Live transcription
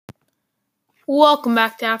Welcome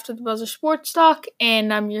back to After the Buzzer Sports Talk,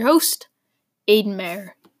 and I'm your host, Aiden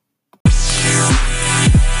Mayer.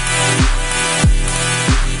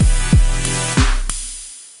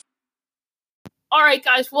 All right,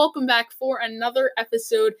 guys, welcome back for another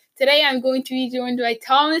episode. Today I'm going to be joined by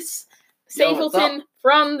Thomas Stapleton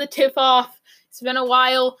from the Tip-Off. It's been a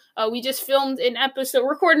while. We just recorded an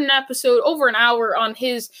episode over an hour on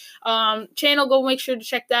his channel. Go make sure to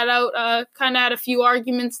check that out. Kind of had a few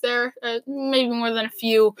arguments there, maybe more than a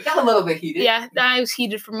few. It got a little bit heated. Yeah, I was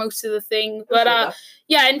heated for most of the thing. But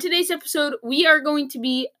in today's episode, we are going to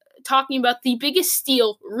be talking about the biggest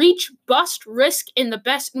steal, reach, bust, risk, and the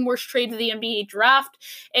best and worst trade of the NBA draft.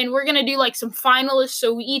 And we're going to do some finalists.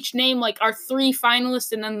 So we each name our three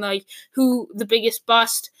finalists and then who the biggest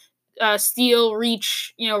bust, steal,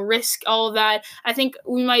 reach, risk, all of that. I think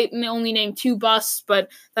we might only name two busts, but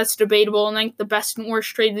that's debatable. And the best and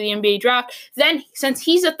worst trade of the NBA draft. Then, since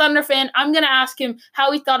he's a Thunder fan, I'm going to ask him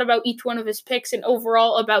how he thought about each one of his picks and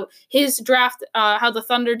overall about his draft, how the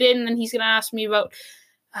Thunder did. And then he's going to ask me about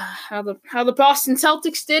how the Boston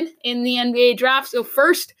Celtics did in the NBA draft. So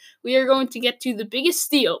first, we are going to get to the biggest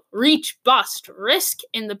steal, reach, bust, risk,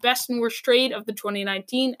 and the best and worst trade of the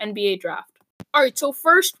 2019 NBA draft. All right, so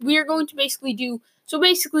first, we are going to basically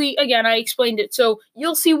again, I explained it, so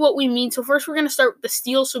you'll see what we mean. So first, we're going to start with the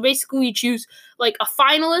steal. So basically, we choose a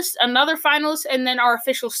finalist, another finalist, and then our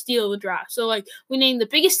official steal of the draft. So we name the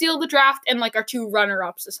biggest steal of the draft and our two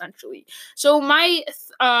runner-ups, essentially. So my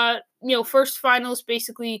first finalist,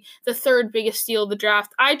 basically the third biggest steal of the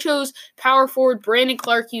draft. I chose power forward Brandon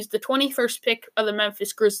Clarke. He's the 21st pick of the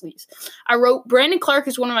Memphis Grizzlies. I wrote, Brandon Clarke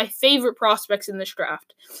is one of my favorite prospects in this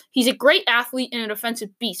draft. He's a great athlete and an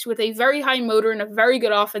offensive beast with a very high motor and a very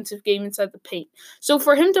good offensive game inside the paint. So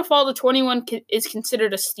for him to fall to 21 is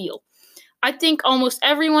considered a steal. I think almost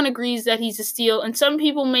everyone agrees that he's a steal, and some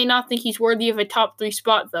people may not think he's worthy of a top 3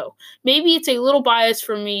 spot, though. Maybe it's a little biased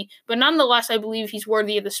from me, but nonetheless, I believe he's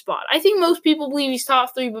worthy of the spot. I think most people believe he's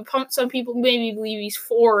top 3, but some people maybe believe he's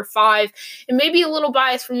 4 or 5. It may be a little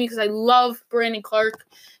biased for me because I love Brandon Clarke,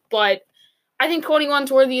 but I think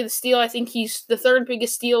 21's worthy of the steal. I think he's the third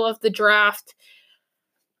biggest steal of the draft.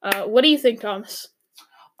 What do you think, Thomas?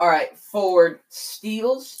 All right, for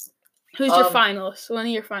steals... Who's your finalist? One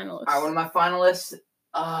of your finalists. All right, one of my finalists.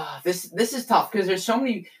 This is tough because there's so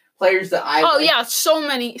many players that I. Oh yeah, so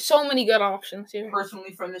many good options here.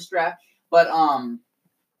 Personally, from this draft, but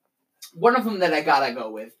one of them that I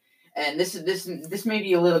go with, and this may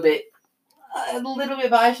be a little bit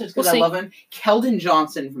biased just because I love him. Keldon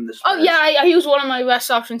Johnson from the Spurs. Oh yeah, he was one of my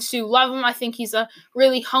best options too. Love him. I think he's a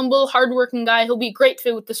really humble, hardworking guy. He'll be a great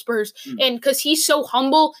fit with the Spurs, and because he's so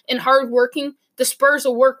humble and hardworking, the Spurs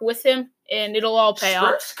will work with him, and it'll all pay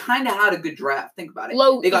off. Spurs kind of had a good draft. Think about it.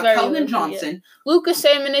 They got Keldon Johnson. Yeah. Luka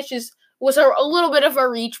Samanic was a little bit of a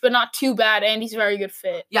reach, but not too bad, and he's a very good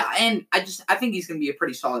fit. Yeah, and I think he's going to be a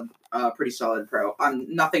pretty solid pro.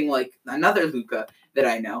 Nothing like another Luka that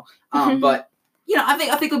I know, but I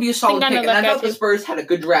think it'll be a solid pick. And I thought the Spurs had a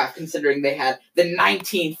good draft considering they had the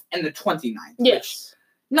 19th and the 29th. Yes,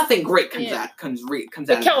 nothing great comes out.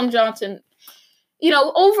 Keldon Johnson.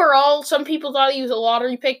 Overall, some people thought he was a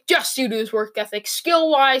lottery pick just due to his work ethic.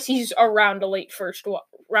 Skill-wise, he's around a late first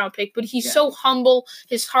round pick, but he's so humble.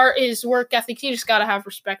 His heart, his work ethic, you just got to have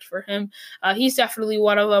respect for him. He's definitely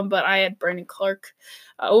one of them, but I had Brandon Clarke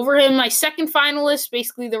over him. My second finalist,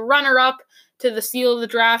 basically the runner-up to the steal of the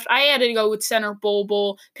draft, I had to go with center Bol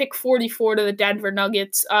Bol, pick 44 to the Denver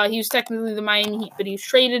Nuggets. He was technically the Miami Heat, but he was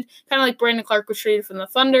traded, kind of like Brandon Clarke was traded from the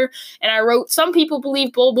Thunder. And I wrote, some people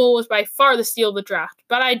believe Bol Bol was by far the steal of the draft,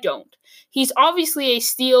 but I don't. He's obviously a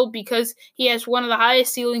steal because he has one of the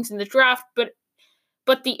highest ceilings in the draft, but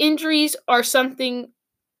the injuries are something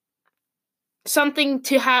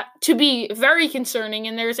to be very concerning,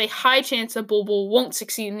 and there's a high chance that Bol Bol won't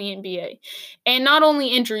succeed in the NBA. And not only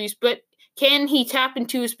injuries, but can he tap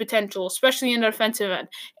into his potential, especially in the defensive end?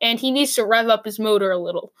 And he needs to rev up his motor a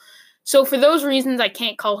little. So for those reasons, I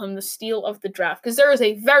can't call him the steal of the draft because there is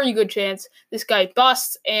a very good chance this guy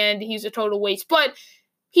busts and he's a total waste. But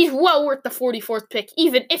he's well worth the 44th pick.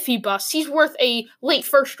 Even if he busts, he's worth a late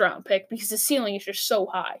first-round pick because the ceiling is just so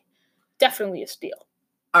high. Definitely a steal.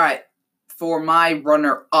 All right. For my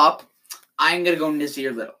runner-up, I'm going to go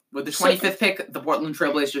Nasir Little. With the 25th pick, the Portland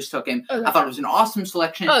Trailblazers took him. Okay. I thought it was an awesome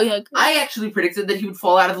selection. Oh, yeah. I actually predicted that he would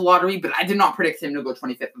fall out of the lottery, but I did not predict him to go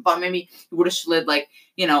 25th. I thought maybe he would have slid, I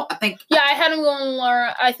think... Yeah, I had him going,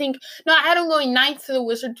 I had him going 9th to the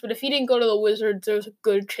Wizards, but if he didn't go to the Wizards, there was a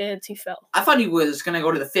good chance he fell. I thought he was going to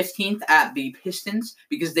go to the 15th at the Pistons,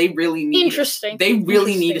 because they really need... Interesting. They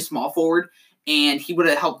really need a small forward, and he would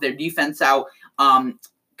have helped their defense out.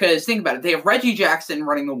 Because think about it, they have Reggie Jackson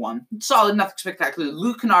running the 1, solid, nothing spectacular.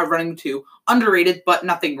 Luke Kennard running the 2, underrated, but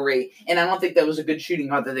nothing great. And I don't think that was a good shooting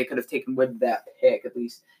guard that they could have taken with that pick, at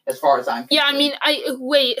least as far as I'm concerned. Yeah, I mean,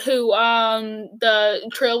 who? The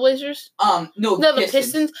Trailblazers? No, the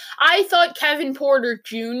Pistons. I thought Kevin Porter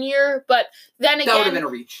Jr., but then again, that would have been a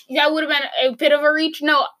reach. That would have been a bit of a reach.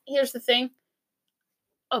 No, here's the thing.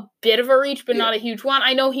 A bit of a reach, but not a huge one.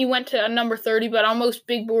 I know he went to a number 30, but on most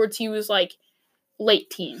big boards, he was like late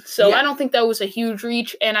teens. So I don't think that was a huge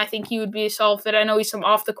reach, and I think he would be a solid fit. I know he's some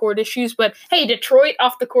off-the-court issues, but hey, Detroit,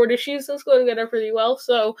 off-the-court issues, those go together pretty well.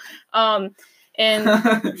 So, and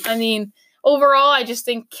I mean, overall, I just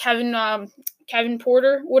think Kevin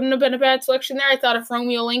Porter wouldn't have been a bad selection there. I thought if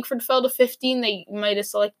Romeo Langford fell to 15, they might have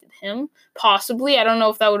selected him, possibly. I don't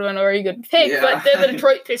know if that would have been a very good pick, but they're the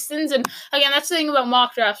Detroit Pistons. And again, that's the thing about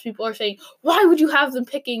mock drafts. People are saying, why would you have them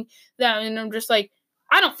picking them? And I'm just like,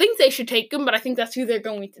 I don't think they should take them, but I think that's who they're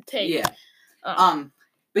going to take. Yeah.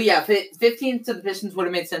 But yeah, 15 to the Pistons would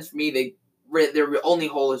have made sense for me. Their only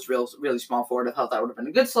hole is really small forward. I thought that would have been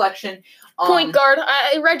a good selection. Point guard,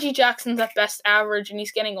 Reggie Jackson's at best average, and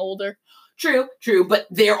he's getting older. True, but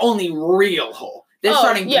their only real hole. They're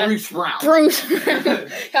starting Bruce Brown.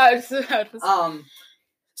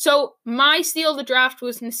 So my steal of the draft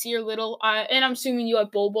was Nasir Little, and I'm assuming you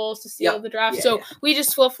have Bol Bol as the steal of the draft. We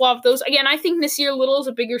just flip-flop those. Again, I think Nasir Little is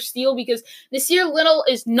a bigger steal because Nasir Little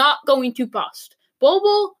is not going to bust. Bol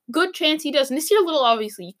Bol, good chance he does. Nasir Little,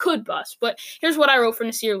 obviously, he could bust, but here's what I wrote for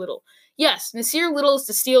Nasir Little. Yes, Nasir Little is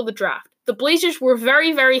the steal of the draft. The Blazers were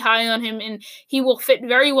very, very high on him, and he will fit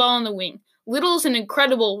very well on the wing. Little is an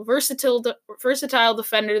incredible, versatile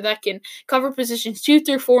defender that can cover positions 2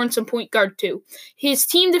 through 4 and some point guard too. His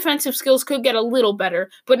team defensive skills could get a little better,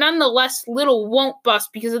 but nonetheless, Little won't bust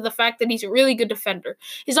because of the fact that he's a really good defender.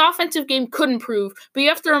 His offensive game could improve, but you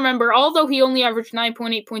have to remember, although he only averaged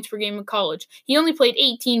 9.8 points per game in college, he only played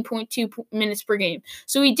 18.2 minutes per game.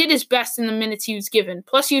 So he did his best in the minutes he was given.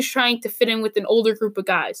 Plus, he was trying to fit in with an older group of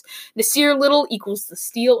guys. Nasir Little equals the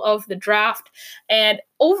steal of the draft, and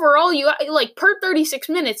overall, per 36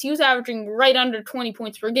 minutes, he was averaging right under 20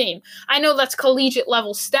 points per game. I know that's collegiate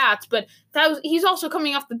level stats, but he's also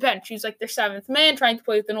coming off the bench. He's like their 7th man, trying to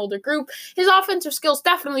play with an older group. His offensive skills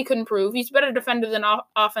definitely could improve. He's a better defender than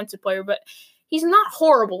offensive player, but he's not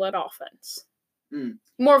horrible at offense.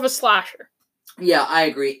 More of a slasher. Yeah, I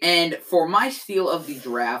agree. And for my steal of the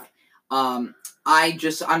draft, I'm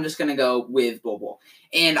just gonna go with Bol Bol.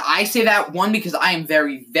 And I say that one because I am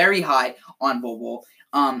very, very high on Bol Bol.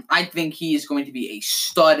 I think he is going to be a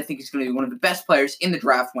stud. I think he's going to be one of the best players in the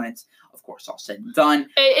draft when it's, of course, all said and done.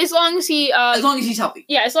 As long as he's healthy.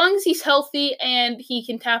 Yeah, as long as he's healthy and he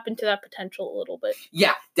can tap into that potential a little bit.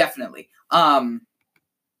 Yeah, definitely. I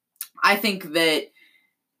think that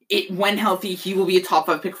when healthy, he will be a top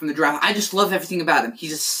 5 pick from the draft. I just love everything about him.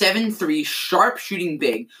 He's a 7'3", sharp shooting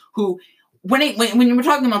big who. When we're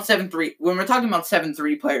talking about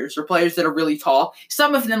 7'3" players or players that are really tall,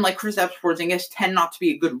 some of them like Kristaps Porzingis tend not to be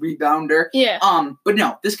a good rebounder. Yeah. But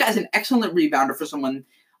no, this guy's an excellent rebounder for someone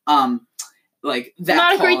like that.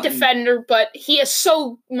 Not a great defender, but he has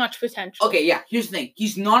so much potential. Okay, yeah. Here's the thing: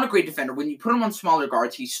 he's not a great defender. When you put him on smaller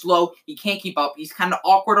guards, he's slow. He can't keep up. He's kind of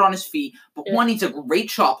awkward on his feet. But one, he's a great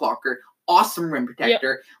shot blocker. Awesome rim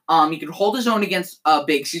protector. He can hold his own against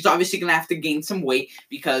bigs. He's obviously going to have to gain some weight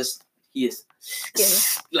because he is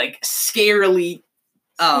scarily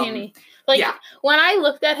skinny. When I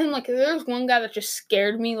looked at him, there was one guy that just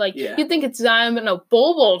scared me. You'd think it's Zion, but no,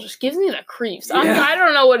 Bol Bol just gives me the creeps. I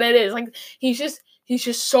don't know what it is. He's just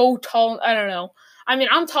so tall. I don't know. I mean,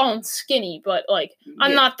 I'm tall and skinny, but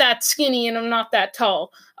I'm not that skinny and I'm not that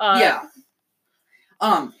tall.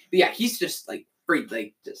 He's just freak,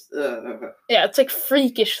 Yeah, it's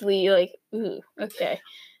freakishly ooh, okay.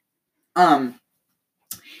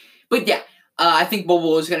 But yeah, I think Bol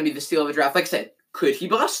Bol is going to be the steal of the draft. Like I said, could he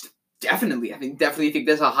bust? Definitely. I definitely think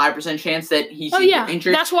there's a high % chance that he's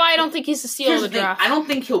injured. That's why I don't think he's the steal of the draft. I don't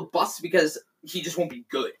think he'll bust because he just won't be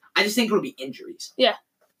good. I just think it'll be injuries. Yeah.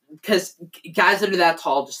 Because guys that are that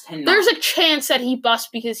tall just tend There's a chance that he busts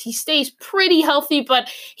because he stays pretty healthy,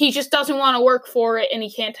 but he just doesn't want to work for it and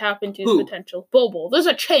he can't tap into his potential. Bol Bol. There's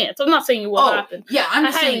a chance. I'm not saying it will happen. Yeah,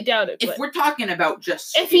 I highly doubt it. If we're talking about just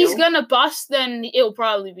skill, if he's going to bust, then it'll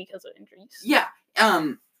probably be because of injuries. Yeah.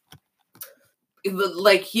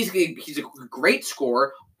 He's a great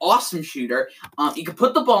scorer. Awesome shooter. He can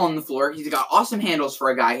put the ball on the floor. He's got awesome handles for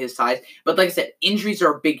a guy his size. But like I said, injuries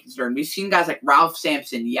are a big concern. We've seen guys like Ralph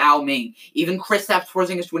Sampson, Yao Ming, even Kristaps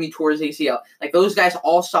Porzingis when he tore his ACL. Those guys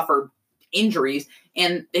all suffer injuries,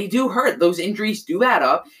 and they do hurt. Those injuries do add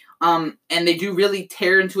up. And they do really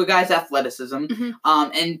tear into a guy's athleticism. Mm-hmm.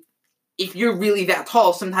 And if you're really that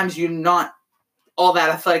tall, sometimes you're not all that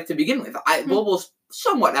athletic to begin with. Bobo's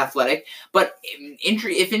somewhat athletic, but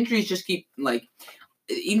if injuries just keep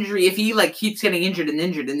if he keeps getting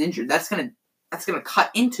injured, that's gonna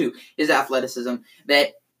cut into his athleticism.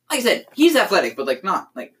 That, like I said, he's athletic, but not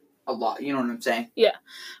a lot. You know what I'm saying? Yeah.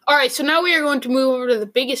 All right, so now we are going to move over to the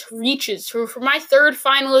biggest reaches. So for my third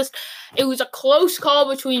finalist, it was a close call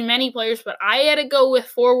between many players, but I had to go with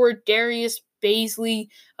forward Darius Bazley,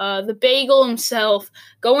 the Bagel himself,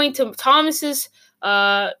 going to Thomas's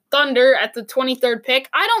Thunder at the 23rd pick.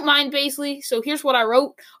 I don't mind Bazley, so here's what I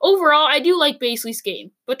wrote. Overall, I do like Bazley's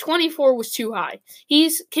game, but 24 was too high.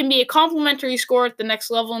 He can be a complementary scorer at the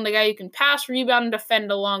next level and the guy who can pass, rebound, and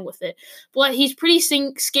defend along with it. But he's pretty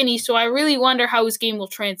skinny, so I really wonder how his game will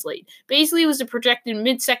translate. Bazley was a projected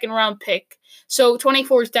mid-second round pick, so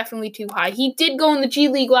 24 is definitely too high. He did go in the G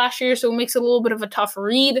League last year, so it makes it a little bit of a tough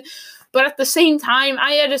read. But at the same time,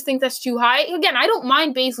 I just think that's too high. Again, I don't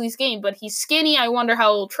mind Bazley's game, but he's skinny. I wonder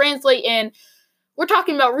how it'll translate. And we're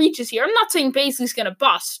talking about reaches here. I'm not saying Bazley's going to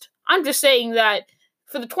bust. I'm just saying that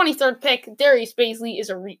for the 23rd pick, Darius Bazley is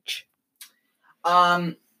a reach.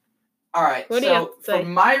 All right. What do you have to say? For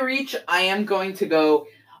my reach, I am going to go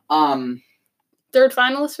third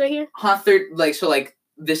finalist right here? Third,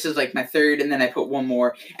 this is my third, and then I put one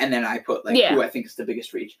more, and then I put who I think is the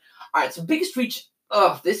biggest reach. All right, so biggest reach.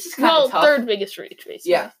 Oh, this is kind of tough. Third biggest reach,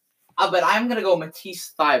 basically. Yeah. But I'm going to go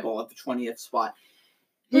Matisse Thybulle at the 20th spot.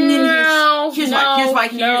 Here's why.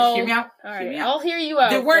 Hear me out. All right, I'll hear you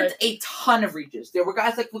out. There weren't a ton of reaches. There were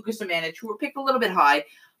guys like Lucas Samanic who were picked a little bit high,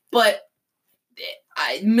 but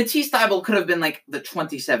Matisse Thybulle could have been the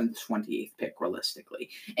 27th, 28th pick realistically.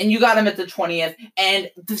 And you got him at the 20th, and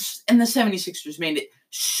the 76ers made it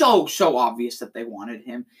so obvious that they wanted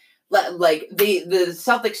him. The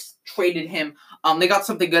Celtics traded him. They got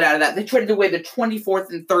something good out of that. They traded away the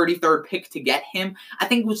 24th and 33rd pick to get him. I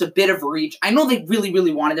think it was a bit of a reach. I know they really,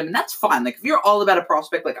 really wanted him, and that's fine. If you're all about a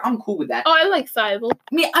prospect, I'm cool with that. Oh, I like Thybulle.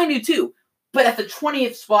 I do too. But at the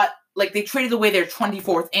 20th spot, they traded away their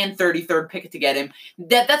 24th and 33rd pick to get him.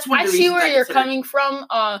 That's one of the reasons I see where you're coming from,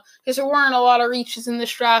 because there weren't a lot of reaches in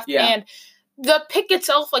this draft. Yeah. And the pick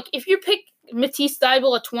itself, if you pick Matisse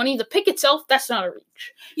Thybulle at 20, the pick itself, that's not a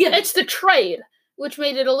reach. Yeah, it's the trade, which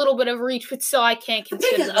made it a little bit of a reach, but still I can't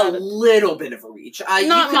consider it. A little bit of a reach.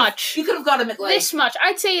 Not much. You could have got him at this much.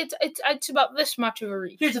 I'd say it's about this much of a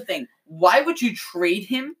reach. Here's the thing. Why would you trade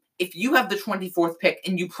him if you have the 24th pick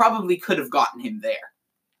and you probably could have gotten him there?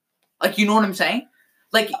 You know what I'm saying?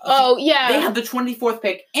 Oh, yeah. They have the 24th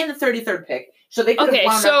pick and the 33rd pick. So they could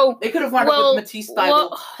have wound up with Matisse Thybulle.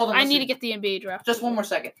 Hold on, I need to get the NBA draft. Just one more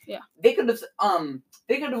second. Yeah. They could have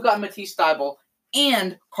gotten Matisse Thybulle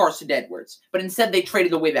and Carson Edwards, but instead they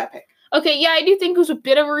traded away that pick. Okay, yeah, I do think it was a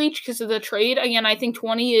bit of a reach because of the trade. Again, I think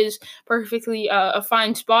 20 is perfectly a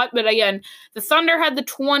fine spot. But again, the Thunder had the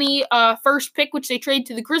 21st pick, which they traded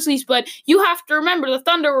to the Grizzlies. But you have to remember, the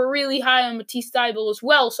Thunder were really high on Matisse Thybulle as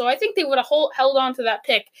well. So I think they would have held on to that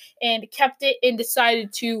pick and kept it and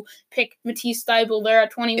decided to pick Matisse Thybulle there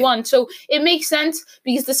at 21. So it makes sense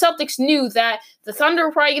because the Celtics knew that the Thunder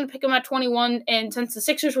were probably going to pick him at 21. And since the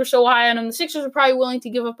Sixers were so high on him, the Sixers were probably willing to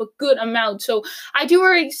give up a good amount. So I do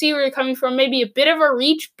already see where you're coming from. Maybe a bit of a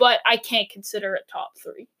reach, but I can't consider it top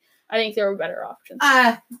 3. I think there were better options.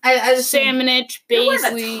 I just Samanic, Bazley.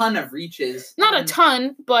 There weren't a ton of reaches. Not a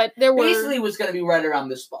ton, but there were. Bazley was going to be right around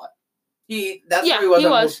this spot. That's where he was on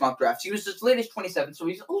most mock drafts. He was as late as 27, so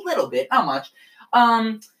he's a little bit, not much.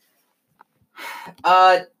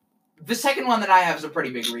 The second one that I have is a pretty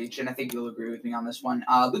big reach, and I think you'll agree with me on this one.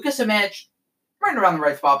 Lucas Samanic, right around the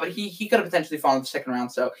right spot, but he could have potentially fallen in the second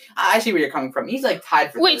round, so I see where you're coming from. He's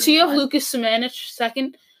tied for Wait, so you have Lucas Samanic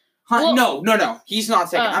second? Well, no. He's not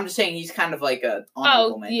second. I'm just saying he's kind of a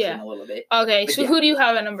honorable mention a little bit. Okay, but so who do you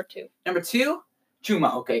have at number 2? Number 2?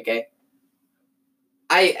 Chuma. Okay.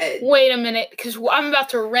 Wait a minute, because I'm about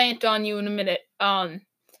to rant on you in a minute.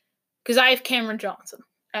 Because I have Cameron Johnson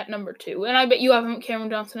at number 2, and I bet you have Cameron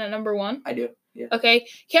Johnson at number 1. I do, yeah. Okay,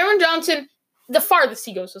 Cameron Johnson, the farthest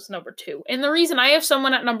he goes is number 2, and the reason I have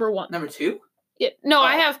someone at number 1. Number 2? Yeah, no,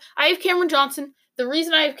 I have Cameron Johnson. The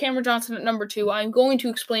reason I have Cameron Johnson at number 2, I'm going to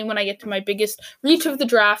explain when I get to my biggest reach of the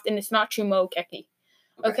draft, and it's not Chuma Okeke.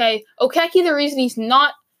 Okay? Okeke, the reason he's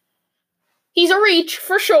a reach,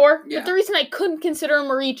 for sure, but the reason I couldn't consider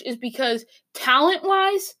him a reach is because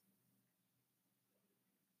talent-wise,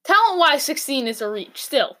 16 is a reach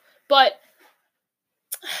still, but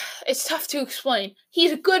it's tough to explain.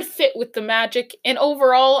 He's a good fit with the Magic, and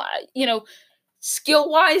overall,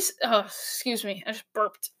 skill-wise, excuse me, I just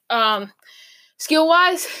burped.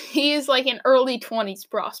 Skill-wise, he is like an early 20s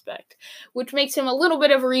prospect, which makes him a little bit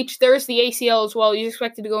of a reach. There's the ACL as well. He's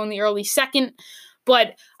expected to go in the early second.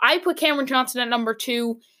 But I put Cameron Johnson at number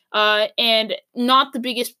 2, and not the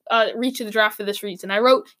biggest reach of the draft for this reason. I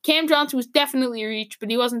wrote Cam Johnson was definitely a reach, but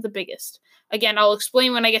he wasn't the biggest. Again, I'll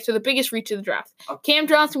explain when I get to the biggest reach of the draft. Cam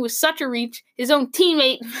Johnson was such a reach, his own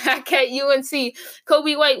teammate back at UNC,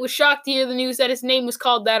 Kobe White, was shocked to hear the news that his name was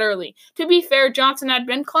called that early. To be fair, Johnson had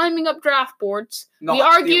been climbing up draft boards. We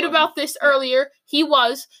argued about this earlier. He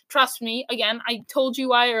was. Trust me. Again, I told you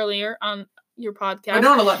why earlier on your podcast. We're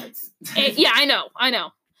not 11th. Yeah, I know.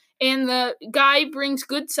 And the guy brings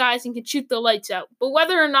good size and can shoot the lights out. But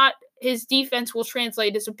whether or not his defense will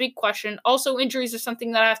translate is a big question. Also, injuries are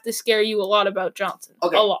something that I have to scare you a lot about Johnson.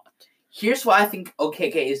 Okay. A lot. Here's why I think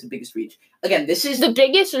OKK is the biggest reach. Again, this is... The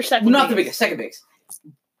biggest or second Not the biggest, second biggest.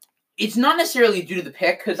 It's not necessarily due to the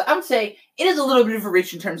pick, because I would say it is a little bit of a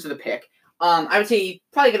reach in terms of the pick. I would say he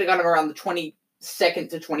probably could have got him around the 22nd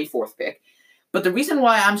to 24th pick. But the reason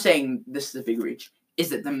why I'm saying this is a big reach is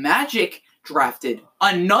that the Magic drafted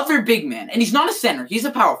another big man. And he's not a center. He's a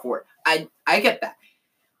power forward. I get that.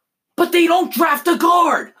 But they don't draft a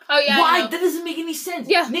guard. Oh, yeah. Why? That doesn't make any sense.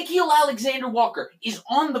 Yeah. Nickeil Alexander-Walker is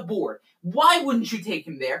on the board. Why wouldn't you take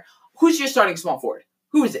him there? Who's your starting small forward?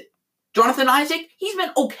 Who is it? Jonathan Isaac? He's been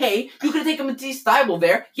okay. You could have taken Matisse Thybulle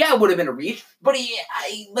there. Yeah, it would have been a reach. But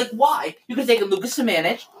why? You could have taken Lucas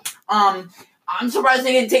Samanic. I'm surprised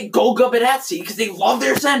they didn't take Goga Bitadze because they love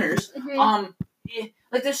their centers. Mm-hmm.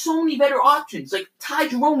 There's so many better options. Like, Ty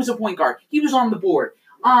Jerome was a point guard. He was on the board.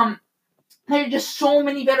 There are just so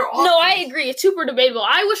many better options. No, I agree. It's super debatable.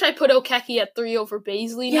 I wish I put Okeke at 3 over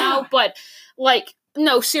Bazley now, but,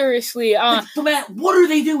 no, seriously. Man, what are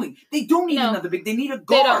they doing? They don't need another big. They need a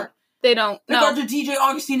guard. They don't. The guards are DJ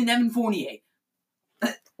Augustine and Evan Fournier.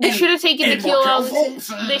 They should have taken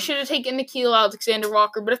Nickeil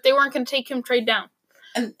Alexander-Walker, but if they weren't going to take him, trade down.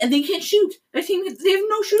 And they can't shoot. Their team, they have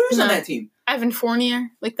no shooters on that team. Evan Fournier,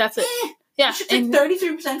 that's it. Yeah, you should take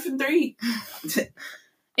 33% from 3.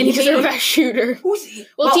 And he's their best shooter.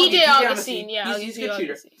 TJ Augustine, he's a good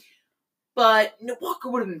shooter. But Walker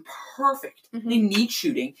would have been perfect. Mm-hmm. They need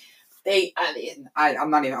shooting. I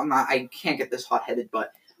can't get this hot-headed,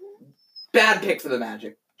 but bad pick for the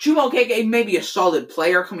Magic. Chuma Okeke may be a solid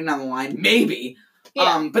player coming down the line, maybe.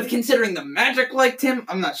 Yeah. But considering the Magic liked him,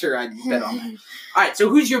 I'm not sure I'd bet on that. All right, so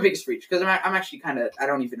who's your biggest reach? Because I'm actually I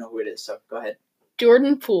don't even know who it is, so go ahead.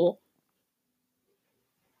 Jordan Poole.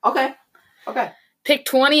 Okay. Pick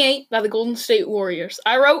 28 by the Golden State Warriors.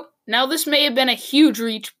 I wrote, now this may have been a huge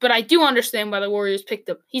reach, but I do understand why the Warriors picked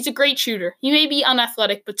him. He's a great shooter. He may be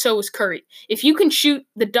unathletic, but so is Curry. If you can shoot,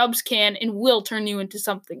 the Dubs can and will turn you into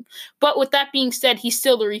something. But with that being said, he's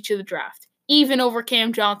still the reach of the draft, even over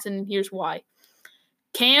Cam Johnson, and here's why.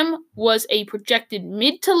 Cam was a projected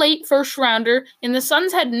mid to late first rounder, and the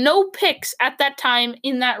Suns had no picks at that time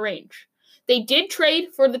in that range. They did trade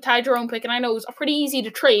for the Ty Jerome pick, and I know it was pretty easy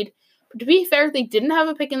to trade, but to be fair, they didn't have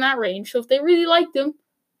a pick in that range, so if they really liked him,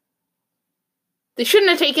 they shouldn't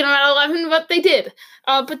have taken him at 11, but they did.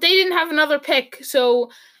 But they didn't have another pick,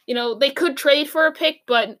 so, they could trade for a pick,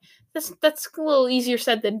 but that's a little easier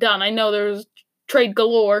said than done. I know there was trade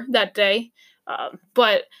galore that day,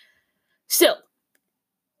 but still.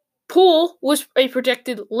 Poole was a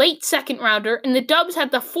projected late second rounder, and the Dubs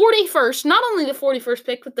had the 41st, not only the 41st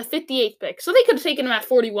pick, but the 58th pick. So they could have taken him at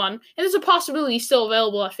 41, and there's a possibility he's still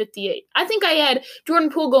available at 58. I think I had Jordan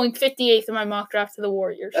Poole going 58th in my mock draft to the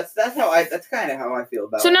Warriors. That's kind of how I feel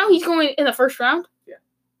about it. So now he's going in the first round? Yeah.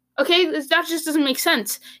 Okay, that just doesn't make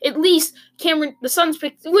sense. At least the Suns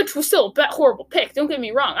pick, which was still a horrible pick, don't get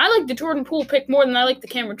me wrong. I like the Jordan Poole pick more than I like the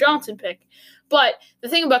Cameron Johnson pick. But the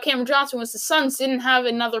thing about Cameron Johnson was the Suns didn't have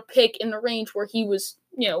another pick in the range where he was,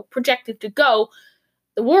 projected to go.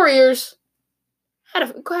 The Warriors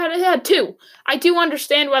had 2. I do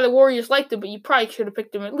understand why the Warriors liked him, but you probably should have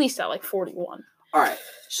picked him at least at 41. All right,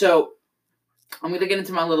 so I'm going to get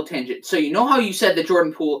into my little tangent. So you know how you said that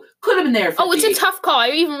Jordan Poole could have been there for it's a tough call.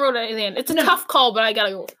 I even wrote it at the end. It's a tough call, but I got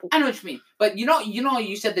to go with Poole. I know what you mean. But you know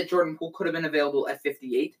you said that Jordan Poole could have been available at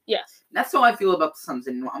 58? Yes. That's how I feel about the Suns,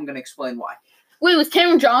 and I'm going to explain why. Wait, with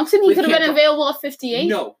Cameron Johnson, he could have been available at 58?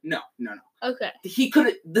 No. Okay.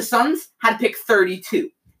 The Suns had pick 32.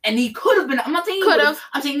 And he could have been, I'm not saying he could have.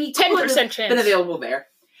 I'm saying he 10% could have chance. been available there.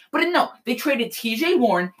 But no, they traded TJ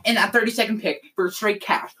Warren in that 32nd pick for straight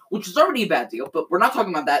cash, which is already a bad deal, but we're not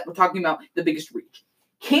talking about that. We're talking about the biggest reach.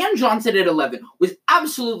 Cam Johnson at 11 was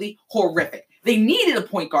absolutely horrific. They needed a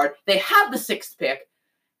point guard. They had the 6th pick.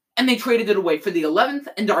 And they traded it away for the 11th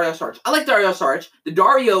and Dario Saric. I like Dario Saric. The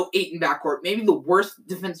Dario Ayton backcourt, maybe the worst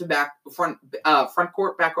defensive front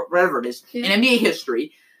court, backcourt, whatever it is, in NBA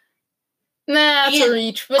history. Nah, that's a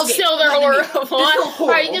reach, but still they're horrible. All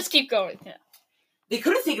right, just keep going. Yeah. They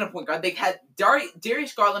could have taken a point guard. They had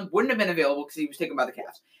Darius Garland wouldn't have been available because he was taken by the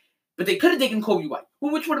Cavs. But they could have taken Kobe White,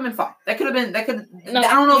 which would have been fine. I don't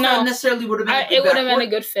know if that necessarily would have been a good it would have been a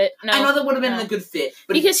good fit. No, I know that would have been a good fit.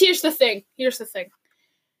 But because here's the thing.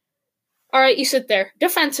 All right, you sit there.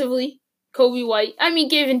 Defensively, Kobe White. I mean,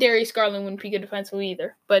 given Darius Garland wouldn't be good defensively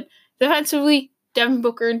either. But defensively, Devin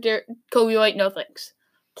Booker and Kobe White, no thanks.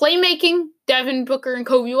 Playmaking, Devin Booker and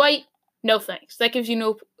Kobe White, no thanks. That gives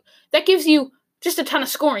you just a ton of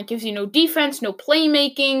scoring. It gives you no defense, no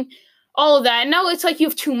playmaking, all of that. And now it's like you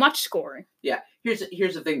have too much scoring. Yeah. Here's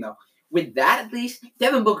the thing, though. With that, at least,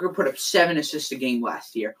 Devin Booker put up 7 assists a game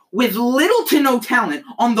last year with little to no talent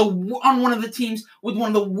on one of the teams with one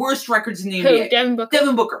of the worst records in the NBA. Devin Booker.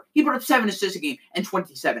 Devin Booker. He put up 7 assists a game and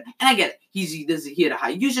 27. And I get it. He had a high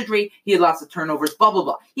usage rate. He had lots of turnovers, blah, blah,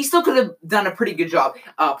 blah. He still could have done a pretty good job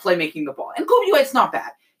playmaking the ball. And Kobe White's not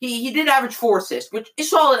bad. He did average 4 assists, which is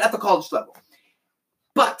solid at the college level.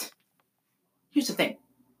 But here's the thing.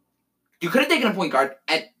 You could have taken a point guard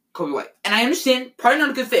at Kobe White. And I understand, probably not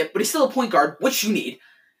a good fit, but he's still a point guard, which you need.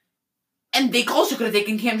 And they also could have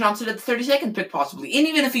taken Cam Johnson at the 32nd pick, possibly. And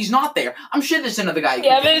even if he's not there, I'm sure there's another guy.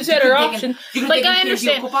 Yeah, there's a better option. Like, I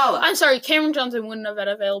understand. I'm sorry, Cameron Johnson wouldn't have been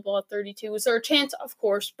available at 32. Was there a chance? Of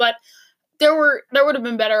course. But there would have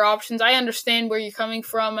been better options. I understand where you're coming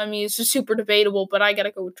from. I mean, it's just super debatable, but I got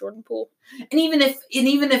to go with Jordan Poole. And even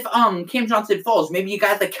if Cam Johnson falls, maybe you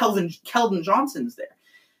got like Keldon Johnson's there.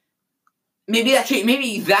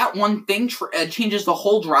 Maybe that one thing changes the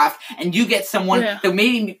whole draft, and you get someone that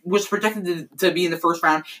maybe was projected to be in the first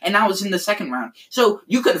round, and now is in the second round. So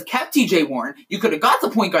you could have kept T.J. Warren, you could have got the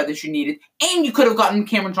point guard that you needed, and you could have gotten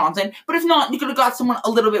Cameron Johnson. But if not, you could have got someone a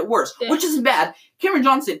little bit worse, which isn't bad. Cameron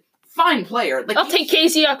Johnson, fine player. I'll take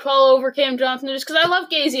KZ Okpala over Cam Johnson just because I love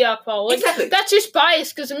KZ Okpala. Exactly. That's just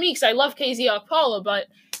biased because of me, because I love KZ Okpala, but...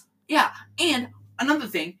 Yeah, and another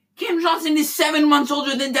thing, Cam Johnson is 7 months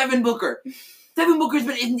older than Devin Booker. Devin Booker's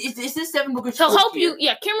been... Is this Devin Booker's He'll help you...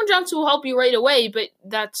 Yeah, Cameron Johnson will help you right away, but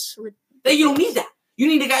that's... You don't need that. You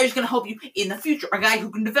need a guy who's going to help you in the future. A guy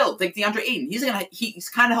who can develop, like DeAndre Ayton. He's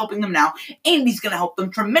kind of helping them now, and he's going to help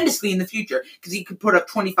them tremendously in the future because he could put up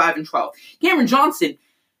 25 and 12. Cameron Johnson,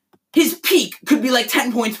 his peak could be like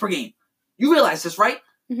 10 points per game. You realize this, right?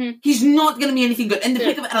 Mm-hmm. He's not going to be anything good. And to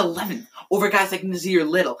pick him at 11 over guys like Nasir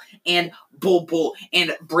Little and Bull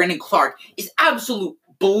and Brandon Clark is absolute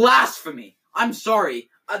blasphemy. I'm sorry.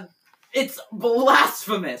 It's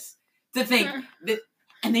blasphemous to think that...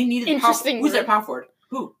 And they needed power. Who's their power forward?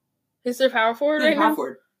 Who? Is their power forward right now?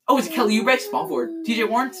 Forward. Oh, it's Kelly Oubre, small forward. T.J.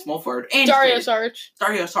 Warren, small forward. And Dario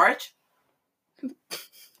Saric.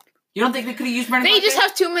 You don't think they could have used Brandon They just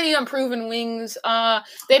have too many unproven wings.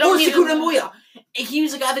 They don't need... Sekou Doumbouya. He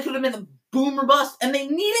was a guy that could have been the boom or bust, and they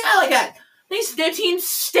need a guy like that. Their team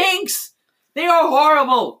stinks. They are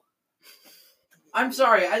horrible. I'm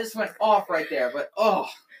sorry, I just went off right there, but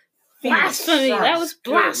blasphemy. That was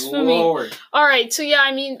blasphemy. Lord. All right, so yeah,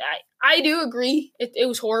 I mean, I do agree. It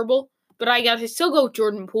was horrible, but I got to still go with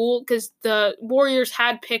Jordan Poole because the Warriors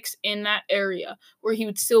had picks in that area where he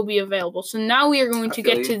would still be available. So now we are going to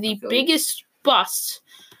get to the biggest busts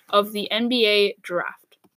of the NBA draft.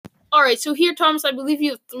 All right, so here, Thomas, I believe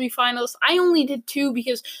you have 3 finalists. I only did 2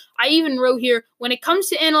 because I even wrote here, when it comes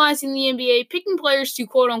to analyzing the NBA, picking players to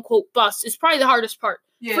quote-unquote bust is probably the hardest part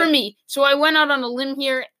for me. So I went out on a limb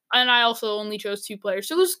here, and I also only chose 2 players.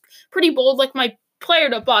 So it was pretty bold. Like, my player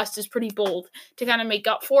to bust is pretty bold to kind of make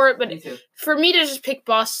up for it. But for me to just pick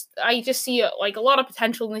bust, I just see a lot of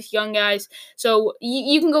potential in these young guys. So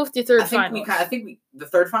you can go with your third finalist. I think the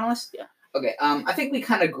third finalist? Yeah. Okay, I think we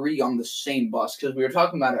kind of agree on the same bust because we were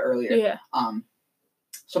talking about it earlier. Yeah.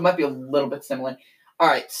 So it might be a little bit similar. All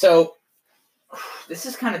right, so this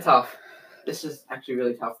is kind of tough. This is actually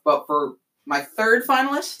really tough. But for my third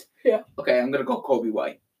finalist, okay, I'm gonna go Kobe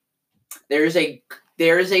White. There is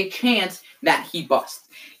a chance that he busts.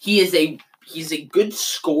 He's a good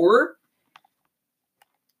scorer,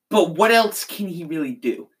 but what else can he really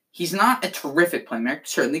do? He's not a terrific playmaker.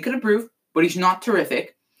 Certainly could improve, but he's not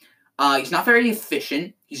terrific. He's not very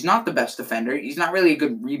efficient. He's not the best defender. He's not really a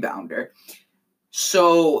good rebounder.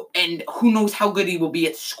 So, and who knows how good he will be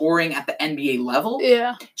at scoring at the NBA level.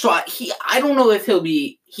 Yeah. So I don't know if he'll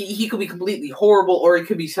be, he could be completely horrible or it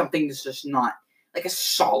could be something that's just not like a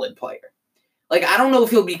solid player. Like, I don't know if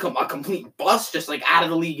he'll become a complete bust, just, like, out of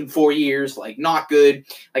the league in 4 years, like, not good,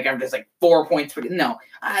 like, I'm just, like, 4 points. No.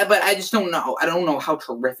 But I just don't know. I don't know how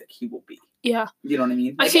terrific he will be. Yeah. You know what I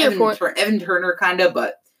mean? Like, I see your point. Evan Turner, kind of,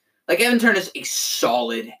 but, like, Evan Turner's a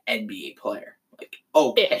solid NBA player. Like,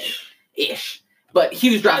 okay. Ish. But he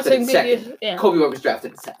was drafted at second. Yeah. Kobe White was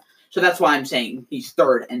drafted at second. So that's why I'm saying he's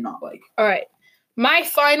third and not, like... All right. My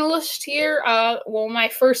finalist here, my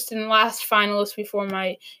first and last finalist before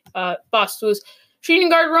my bust was shooting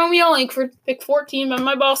guard Romeo Langford, pick 14 by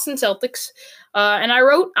my Boston Celtics. And I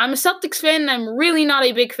wrote, I'm a Celtics fan, and I'm really not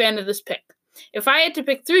a big fan of this pick. If I had to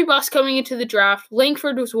pick 3 busts coming into the draft,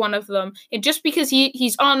 Langford was one of them. And just because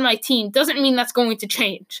he's on my team doesn't mean that's going to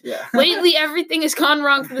change. Yeah. Lately, everything has gone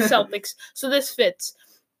wrong for the Celtics, so this fits.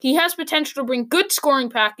 He has potential to bring a good scoring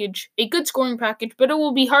package, but it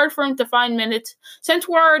will be hard for him to find minutes since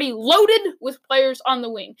we're already loaded with players on the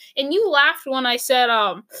wing. And you laughed when I said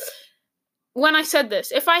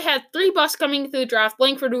this. If I had 3 busts coming into the draft,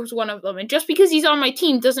 Langford was one of them. And just because he's on my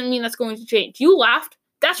team doesn't mean that's going to change. You laughed.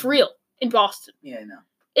 That's real in Boston. Yeah, I know.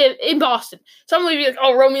 In Boston. Somebody would be like,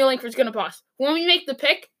 oh, Romeo Langford's going to bust. When we make the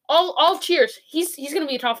pick, all cheers. He's going to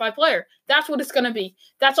be a top 5 player. That's what it's going to be.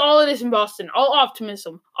 That's all it is in Boston. All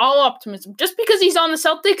optimism. Just because he's on the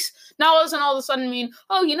Celtics now doesn't all of a sudden mean,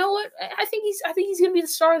 oh, you know what? I think he's going to be the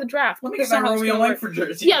star of the draft. Let me get my Romeo Langford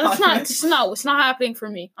jersey. Yeah, it's not happening for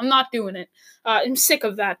me. I'm not doing it. I'm sick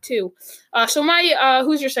of that too. So my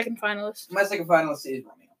who's your second finalist? My second finalist is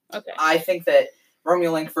Romeo. Okay. I think that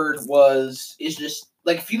Romeo Langford is just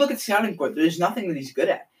like, if you look at the scouting report, there's nothing that he's good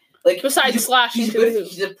at. Like, besides slashing,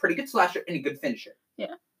 he's a pretty good slasher and a good finisher.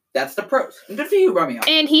 Yeah. That's the pros. Good for you, Romeo.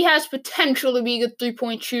 And he has potential to be a good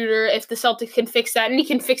 3-point shooter if the Celtics can fix that, and he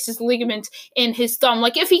can fix his ligaments in his thumb.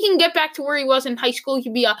 Like, if he can get back to where he was in high school, he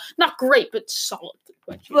could be a not great, but solid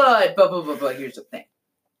 3-point shooter. But here's the thing.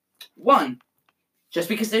 One, just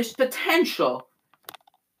because there's potential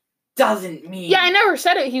doesn't mean... Yeah, I never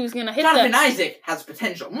said it. He was going to hit Jonathan Isaac has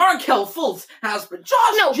potential. Markelle Fultz has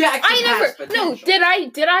potential. Jackson has potential. No,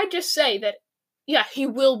 did I just say that, yeah, he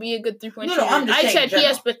will be a good 3-point shooter? I said he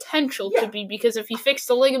has potential to be, because if he fixed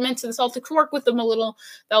the ligaments and the Celtics work with him a little,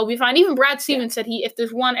 that'll be fine. Even Brad Stevens said if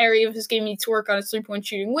there's one area of his game he needs to work on, it's 3-point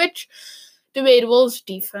shooting, which... debatable is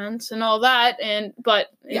defense and all that, but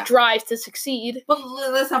drive to succeed. But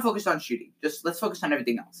let's not focus on shooting. Just let's focus on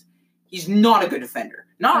everything else. He's not a good defender.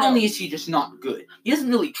 Not only is he just not good, he doesn't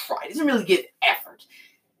really try. He doesn't really give effort.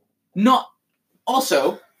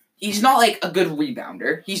 Also, he's not like a good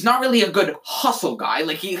rebounder. He's not really a good hustle guy.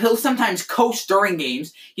 Like, he'll sometimes coast during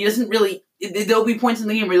games. He doesn't really. There'll be points in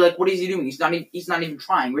the game where you're like, what is he doing? He's not even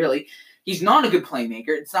trying, really. He's not a good playmaker.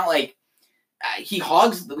 It's not like he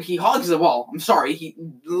hogs the ball. I'm sorry, he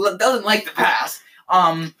doesn't like to pass.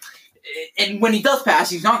 And when he does pass,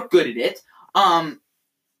 he's not good at it.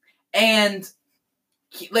 And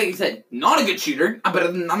like I said, not a good shooter. But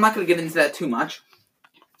I'm not going to get into that too much.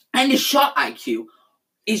 And his shot IQ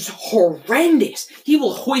is horrendous. He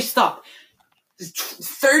will hoist up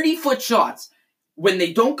 30-foot shots. When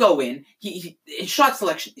they don't go in, his shot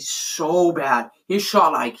selection is so bad. His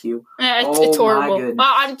shot IQ, it's horrible.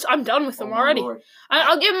 I'm done with him already.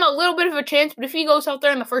 I'll give him a little bit of a chance, but if he goes out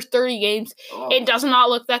there in the first 30 games, it does not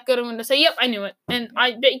look that good. I'm going to say, yep, I knew it, and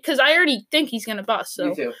because I already think he's going to bust. So.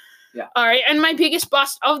 Me too. Yeah. All right, and my biggest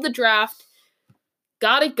bust of the draft,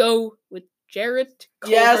 gotta go with Jarrett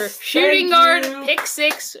Culver, shooting guard, pick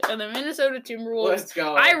 6 of the Minnesota Timberwolves. Let's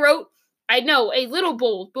go. I know, a little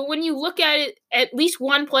bold, but when you look at it, at least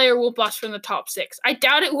one player will bust from the top 6. I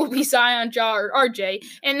doubt it will be Zion, Ja, or RJ,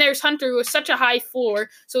 and there's Hunter, who has such a high floor,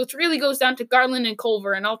 so it really goes down to Garland and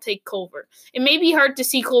Culver, and I'll take Culver. It may be hard to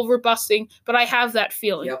see Culver busting, but I have that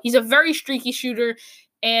feeling. Yep. He's a very streaky shooter,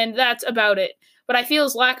 and that's about it. But I feel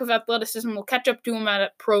his lack of athleticism will catch up to him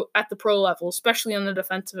at the pro level, especially on the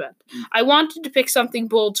defensive end. I wanted to pick something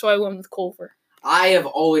bold, so I went with Culver. I have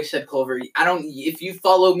always said Culver. If you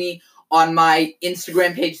follow me on my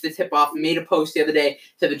Instagram page, The Tip Off, made a post the other day,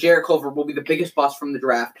 said that Jarrett Culver will be the biggest bust from the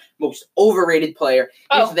draft, most overrated player.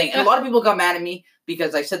 Here's the thing, and a lot of people got mad at me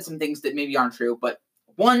because I said some things that maybe aren't true, but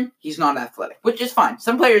one, he's not athletic, which is fine.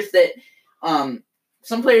 Some players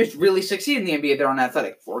really succeed in the NBA that aren't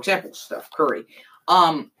athletic. For example, Steph Curry.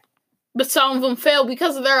 But some of them fail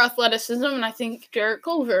because of their athleticism, and I think Jarrett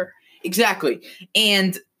Culver. Exactly.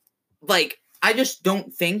 And, I just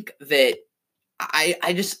don't think that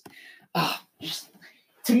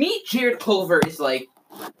to me, Jarrett Culver is like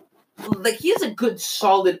he has a good,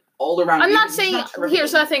 solid, all-around. I'm not saying.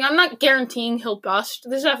 Here's the thing. I'm not guaranteeing he'll bust.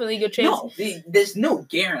 There's definitely a good chance. No, there's no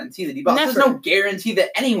guarantee that he busts. Never. There's no guarantee that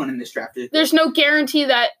anyone in this draft is. There's no guarantee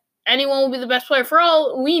that anyone will be the best player. For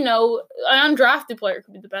all we know, an undrafted player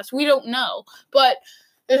could be the best. We don't know, but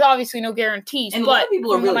there's obviously no guarantees. And but a lot of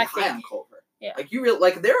people are really high on Culver. Yeah.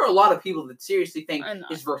 There are a lot of people that seriously think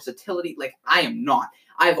his versatility. Like, I am not.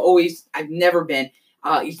 I've never been.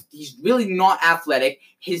 He's really not athletic.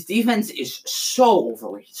 His defense is so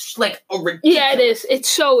overrated. It's like a ridiculous. Yeah, it is.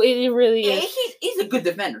 It really is. He's a good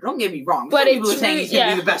defender. Don't get me wrong. But people are saying he's going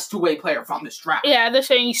to be the best two-way player from this draft. Yeah, they're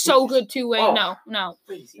saying he's so good two-way. No.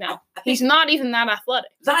 Crazy. No. He's not even that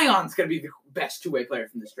athletic. Zion's going to be the best two-way player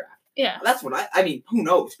from this draft. Yeah. That's what I mean, who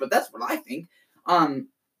knows? But that's what I think.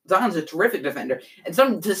 Zion's a terrific defender.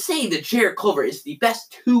 And to say that Jarrett Culver is the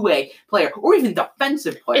best two-way player or even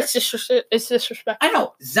defensive player. It's disrespectful. I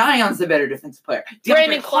know. Zion's the better defensive player.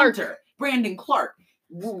 Brandon Clark.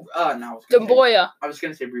 Demboya. I was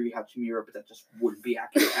going to say Rui Hachimura, but that just wouldn't be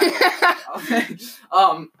accurate at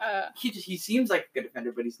all. He seems like a good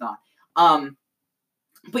defender, but he's not.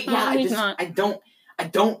 But yeah, I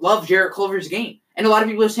don't love Jarrett Culver's game. And a lot of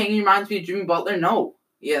people are saying he reminds me of Jimmy Butler. No.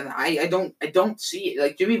 Yeah, I don't see it.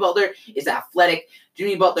 Like, Jimmy Butler is athletic.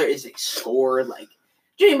 Jimmy Butler is a scorer. Like,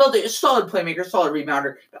 Jimmy Butler is a solid playmaker, solid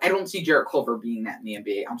rebounder. But I don't see Jarrett Culver being that in the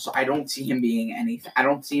NBA. I'm sorry. I don't see him being anything. I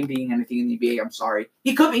don't see him being anything in the NBA. I'm sorry.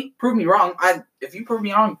 He could be. Prove me wrong. If you prove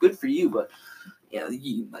me wrong, good for you. But yeah,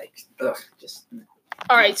 just. No.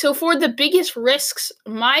 All right, so for the biggest risks,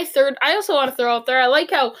 my third, I also want to throw out there, I like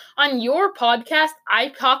how on your podcast, I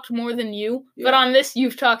talked more than you, but on this,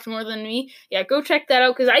 you've talked more than me. Yeah, go check that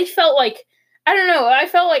out, because I felt like, I don't know,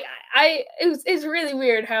 it's really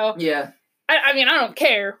weird how, I mean, I don't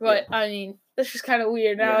care, but, I mean, that's just kind of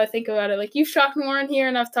weird now I think about it. Like, you've talked more in here,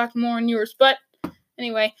 and I've talked more in yours, but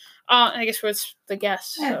anyway, I guess it's the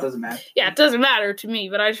guess. Yeah, so. It doesn't matter. Yeah, it doesn't matter to me,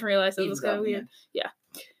 but I just realized that was kind of weird. Yeah.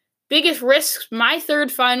 Biggest risks, my third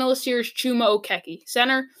finalist here is Chuma Okeke,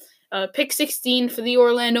 center, pick 16 for the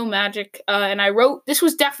Orlando Magic, and I wrote, this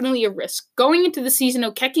was definitely a risk. Going into the season,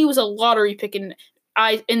 Okeke was a lottery pick in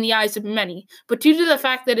the eyes of many, but due to the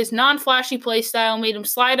fact that his non-flashy play style made him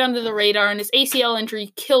slide under the radar and his ACL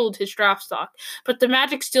injury killed his draft stock, but the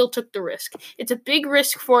Magic still took the risk. It's a big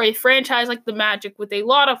risk for a franchise like the Magic with a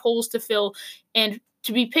lot of holes to fill, and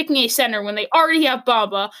to be picking a center when they already have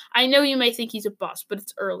Bamba. I know you may think he's a bust, but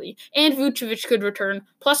it's early. And Vucevic could return.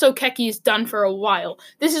 Plus, Okeke is done for a while.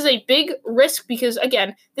 This is a big risk because,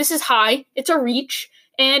 again, this is high. It's a reach.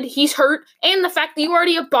 And he's hurt. And the fact that you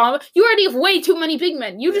already have Bamba. You already have way too many big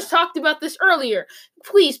men. You just talked about this earlier.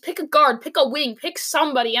 Please, pick a guard, pick a wing, pick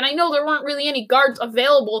somebody. And I know there weren't really any guards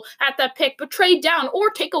available at that pick, but trade down or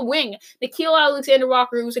take a wing. Nickeil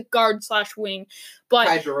Alexander-Walker, who's a guard/wing. But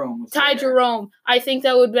Ty Jerome, I think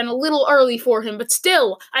that would have been a little early for him. But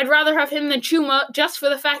still, I'd rather have him than Chuma just for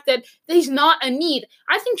the fact that he's not a need.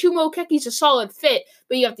 I think Chuma Okeke's a solid fit.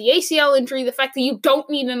 But you have the ACL injury, the fact that you don't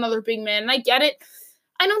need another big man. And I get it.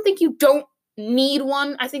 I don't think you don't need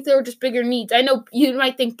one. I think there were just bigger needs. I know you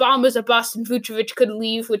might think Bamba's a bust and Vucevic could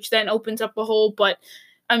leave, which then opens up a hole. But,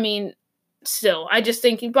 I mean, still, I just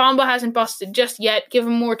think Bamba hasn't busted just yet. Give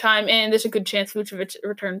him more time, and there's a good chance Vucevic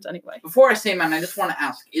returns anyway. Before I say mine, I just want to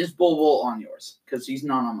ask, is Bol Bol on yours? Because he's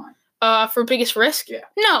not on mine. For biggest risk? Yeah.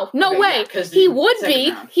 No way. Yeah, he would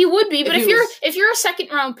be. He would be. But if you're a second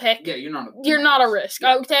round pick, yeah, you're not a risk.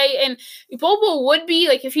 Yeah. Okay, and Bol Bol would be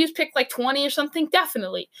like if he was picked like 20 or something,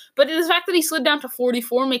 definitely. But the fact that he slid down to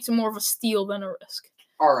 44 makes him more of a steal than a risk.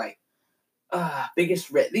 All right. Biggest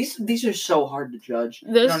risk. These are so hard to judge.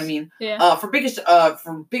 You know what I mean? Yeah. For biggest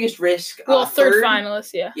risk. Well, third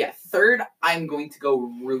finalist. Yeah. Yeah, third. I'm going to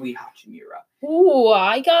go Rui Hachimura. Ooh,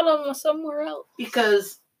 I got him somewhere else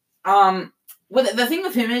because. The thing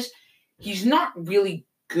with him is, he's not really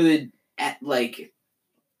good at, like,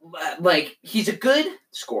 he's a good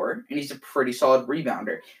scorer, and he's a pretty solid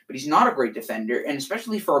rebounder, but he's not a great defender, and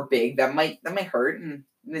especially for a big, that might hurt, and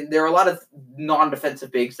there are a lot of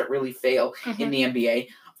non-defensive bigs that really fail in the NBA.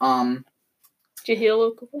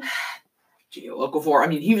 Jahlil Okafor, I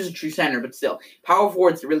mean, he was a true center, but still, power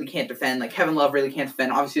forwards really can't defend, like, Kevin Love really can't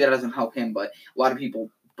defend, obviously that doesn't help him, but a lot of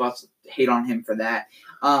people hate on him for that.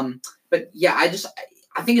 But yeah, I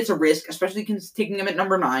think it's a risk, especially taking him at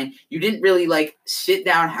number 9. You didn't really sit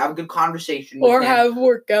down, have a good conversation with him. Or have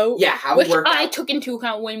workout. Yeah, have a workout. Which I took into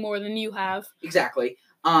account way more than you have. Exactly.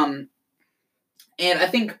 And I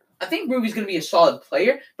think Ruby's going to be a solid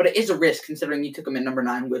player, but it is a risk considering you took him at number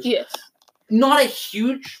 9, which not a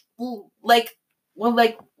huge what's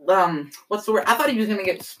the word? I thought he was going to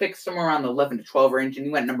get picked somewhere around the 11 to 12 range, and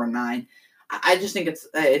he went number 9. I just think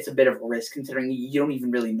it's a bit of a risk considering you don't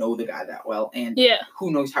even really know the guy that well, and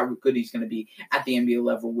who knows how good he's going to be at the NBA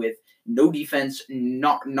level with no defense,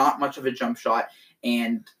 not much of a jump shot,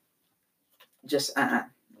 and just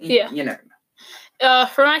You never know.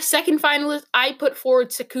 For my second finalist, I put forward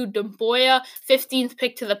Sekou Doumbouya, 15th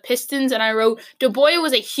pick to the Pistons, and I wrote, Doumbouya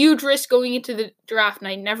was a huge risk going into the draft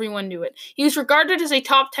night, and everyone knew it. He was regarded as a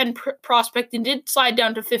top 10 prospect and did slide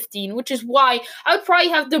down to 15, which is why I would probably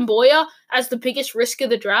have Doumbouya as the biggest risk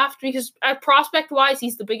of the draft, because prospect-wise,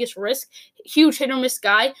 he's the biggest risk. Huge hit-or-miss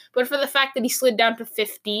guy, but for the fact that he slid down to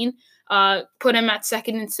 15, put him at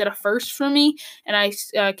second instead of first for me, and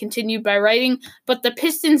I continued by writing, but the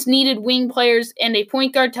Pistons needed wing players and a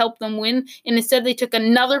point guard to help them win, and instead they took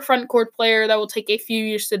another front court player that will take a few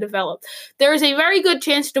years to develop. There is a very good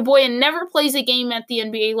chance Doumbouya never plays a game at the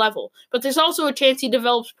NBA level, but there's also a chance he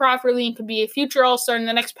develops properly and could be a future All-Star in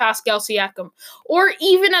the next Pascal Siakam, or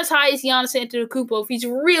even as high as Giannis Antetokounmpo if he's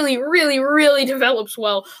really, really, really develops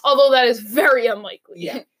well, although that is very unlikely.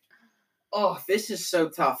 Yeah. Oh, this is so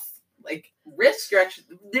tough. Like, risks are actually,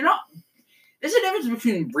 they're not, there's a difference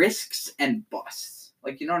between risks and busts.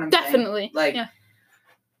 Like, you know what I'm saying? Definitely. Like, yeah.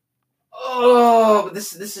 But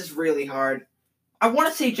this is really hard. I want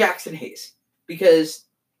to say Jackson Hayes, because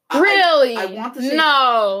really? I want to say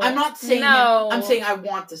no. I'm not saying him. I'm saying I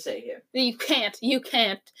want to say him. You can't.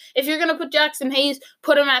 If you're going to put Jackson Hayes,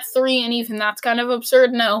 put him at 3, and even that's kind of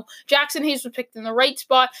absurd. No. Jackson Hayes was picked in the right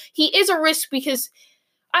spot. He is a risk because,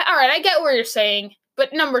 I get what you're saying.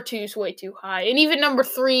 But number 2 is way too high. And even number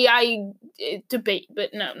 3, I debate.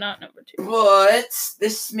 But no, not number 2. But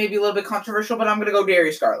this may be a little bit controversial, but I'm going to go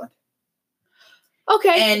Darius Garland.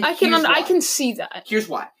 Okay, and I can see that. Here's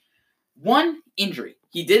why. 1, injury.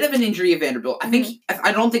 He did have an injury at Vanderbilt.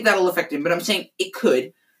 I don't think that'll affect him, but I'm saying it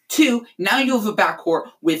could. 2, now you have a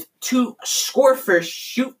backcourt with 2 score-first,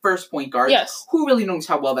 shoot-first point guards. Yes. Who really knows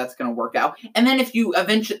how well that's going to work out? And then if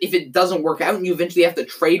it doesn't work out and you eventually have to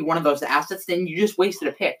trade one of those assets, then you just wasted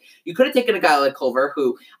a pick. You could have taken a guy like Culver,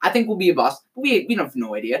 who I think will be a bust. We have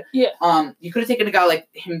no idea. Yeah. You could have taken a guy like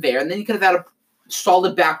him there, and then you could have had a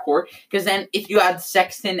solid backcourt. Because then if you had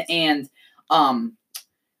Sexton and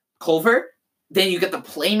Culver, then you get the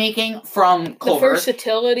playmaking from Culver. The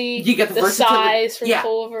versatility. You get the size from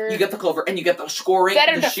Culver. You get the Culver, and you get the scoring.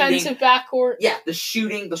 Better the defensive shooting. backcourt. Yeah, the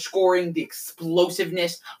shooting, the scoring, the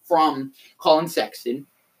explosiveness from Colin Sexton.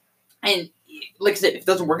 And like I said, if it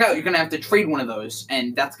doesn't work out, you're gonna have to trade one of those,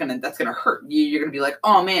 and that's gonna hurt. You're gonna be like,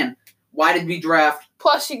 oh man, why did we draft?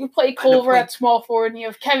 Plus, you can play Culver at small forward, and you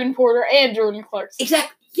have Kevin Porter and Jordan Clarkson.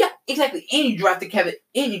 Exactly. Yeah, exactly. And you drafted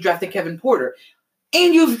Kevin Porter.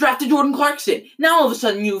 And you've drafted Jordan Clarkson. Now all of a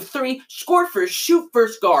sudden you have 3 score-first,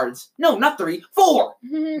 shoot-first guards. No, not 3, 4.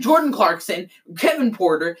 Jordan Clarkson, Kevin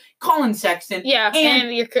Porter, Colin Sexton. Yeah, and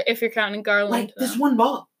if you're counting Garland. Like, there's one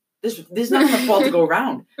ball. There's not enough ball to go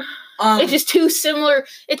around. It's just too similar.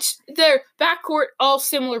 It's their backcourt, all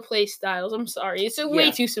similar play styles. I'm sorry, it's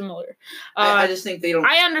way too similar. I just think they don't.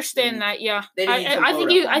 I understand that. Yeah,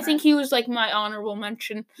 I think he was like my honorable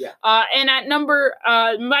mention. Yeah. And at number,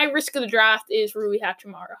 my risk of the draft is Rui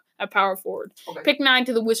Hachimura at power forward. Okay. Pick 9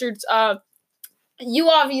 to the Wizards. I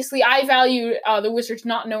value the Wizards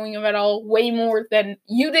not knowing him at all way more than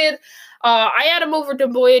you did. I had him over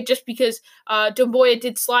Doumbouya just because Doumbouya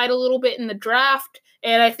did slide a little bit in the draft,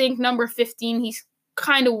 and I think number 15, he's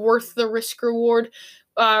kind of worth the risk reward.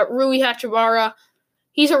 Rui Hachimura,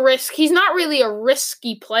 he's a risk. He's not really a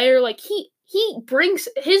risky player. Like he brings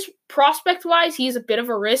his prospect-wise, he's a bit of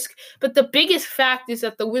a risk, but the biggest fact is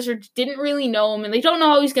that the Wizards didn't really know him, and they don't know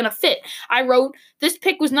how he's going to fit. I wrote, this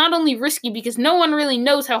pick was not only risky because no one really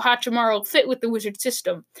knows how Hachimura will fit with the Wizard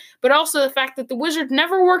system, but also the fact that the Wizards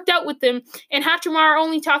never worked out with him, and Hachimura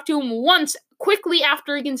only talked to him once quickly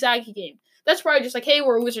after a Gonzaga game. That's probably just like, hey,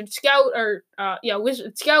 we're a Wizard Scout, or,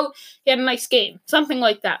 Wizard Scout, he had a nice game. Something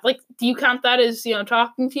like that. Like, do you count that as,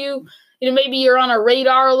 talking to you? Maybe you're on a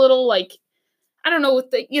radar a little, like, I don't know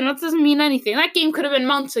it doesn't mean anything. That game could have been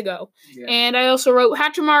months ago. Yeah. And I also wrote,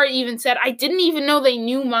 Hachimura even said, I didn't even know they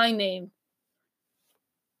knew my name.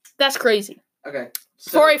 That's crazy. Okay.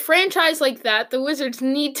 So, for a franchise like that, the Wizards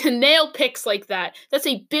need to nail picks like that. That's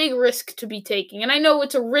a big risk to be taking. And I know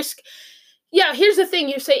it's a risk. Yeah, here's the thing.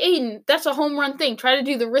 You say, Aiden, that's a home run thing. Try to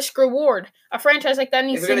do the risk reward. A franchise like that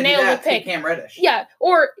needs to nail the pick. Cam Reddish. Yeah,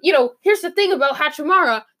 or, here's the thing about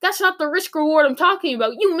Hachimura. That's not the risk reward I'm talking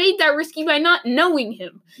about. You made that risky by not knowing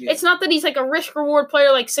him. Yeah. It's not that he's like a risk reward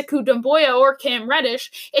player like Sekou Doumbouya or Cam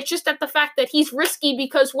Reddish. It's just that the fact that he's risky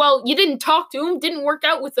because, well, you didn't talk to him, didn't work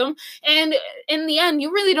out with him, and in the end,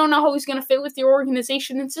 you really don't know how he's going to fit with your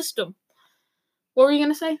organization and system. What were you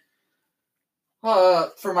going to say?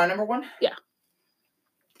 For my number 1? Yeah.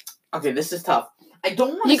 Okay, this is tough. I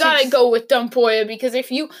don't want to. You gotta go with Doumbouya because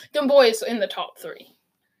Doumbouya's in the top 3.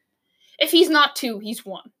 If he's not 2, he's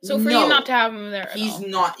 1. So for you not to have him there, he's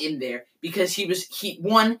not in there because he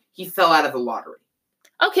fell out of the lottery.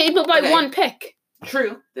 Okay, but by 1 pick.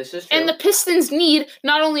 True, this is true. And the Pistons need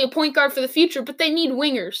not only a point guard for the future, but they need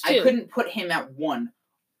wingers too. I couldn't put him at 1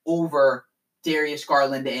 over Darius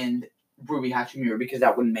Garland and Rui Hachimura because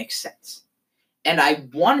that wouldn't make sense. And I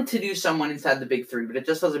wanted to do someone inside the big 3, but it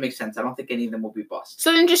just doesn't make sense. I don't think any of them will be bust.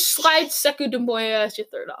 So then just slide Sekou Doumbouya as your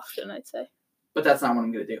 3rd option, I'd say. But that's not what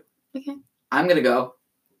I'm going to do. Okay. I'm going to go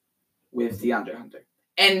with DeAndre Hunter.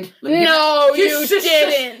 And no, you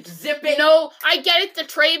didn't. Zip it. No, I get it, the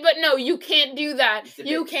trade, but no, you can't do that.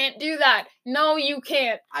 You can't do that. No, you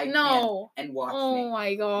can't. I can. And watch me. Oh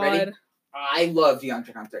my God. Ready? I love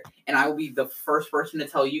DeAndre Hunter, and I will be the first person to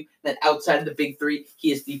tell you that outside of the big 3,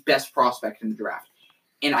 he is the best prospect in the draft.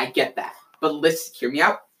 And I get that. But listen, hear me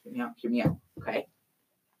out, okay?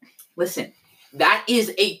 Listen,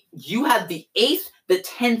 you have the 8th, the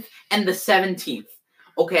 10th, and the 17th,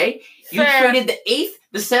 okay? You traded the 8th,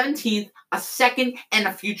 the 17th, a 2nd, and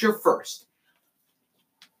a future 1st.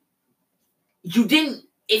 You didn't,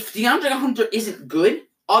 if DeAndre Hunter isn't good,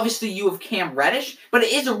 obviously you have Cam Reddish, but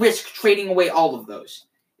it is a risk trading away all of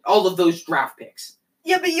those draft picks.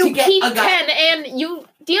 Yeah, but you keep 10, and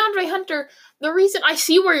DeAndre Hunter, the reason I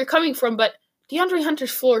see where you're coming from, but DeAndre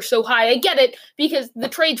Hunter's floor is so high. I get it, because the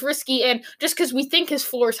trade's risky, and just because we think his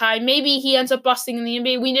floor is high, maybe he ends up busting in the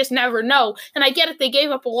NBA. We just never know. And I get it, they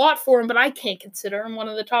gave up a lot for him, but I can't consider him one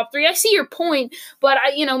of the top 3. I see your point, but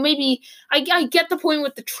maybe I get the point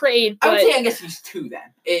with the trade. But I guess he's 2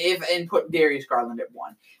 then, and put Darius Garland at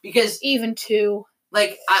 1, because even 2.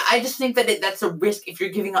 Like, I just think that that's a risk if you're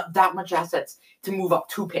giving up that much assets to move up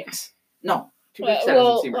 2 picks. No, 2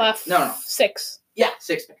 picks. No. 6. Yeah,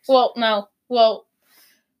 6 picks. Well, no. Well,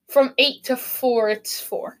 from 8 to 4, it's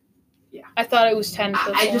 4. Yeah. I thought it was 10 to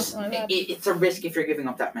 4. It's a risk if you're giving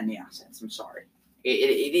up that many assets. I'm sorry.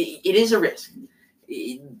 It is a risk.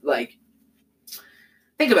 Think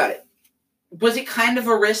about it. Was it kind of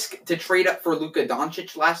a risk to trade up for Luka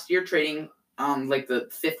Doncic last year, trading the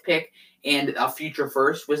 5th pick and a future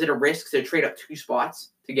 1st? Was it a risk to trade up 2 spots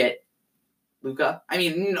to get Luka? I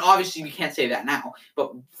mean, obviously we can't say that now,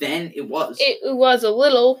 but then it was. It was a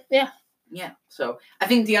little, yeah. Yeah, so I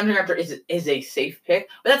think DeAndre Hunter is a safe pick,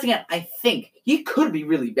 but that's again, I think he could be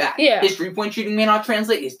really bad. Yeah. His 3-point shooting may not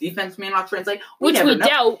translate, his defense may not translate. Which we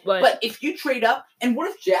doubt, But if you trade up, and what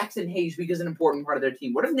if Jackson Hayes becomes an important part of their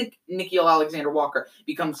team? What if Nickeil Alexander-Walker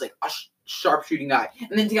becomes like a sharp shooting guy,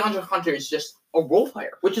 and then DeAndre Hunter is just a role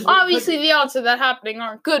player, which is obviously the odds of that happening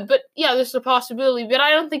aren't good, but yeah, there's a possibility. But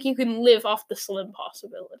I don't think you can live off the slim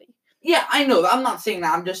possibility. Yeah, I know. I'm not saying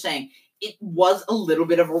that. I'm just saying it was a little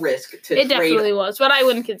bit of a risk to trade. It definitely was, but I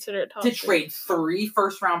wouldn't consider it top. To trade 3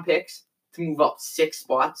 first-round picks to move up 6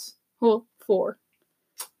 spots. Well, 4.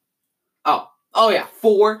 Oh yeah,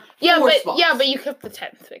 4. Yeah, spots. But you kept the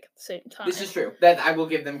 10th pick at the same time. This is true. That I will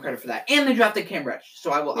give them credit for that, and they drafted Cam Reddish,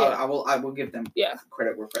 so I will give them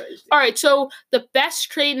credit where credit is due. All right, so the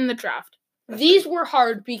best trade in the draft. These were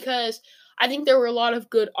hard because I think there were a lot of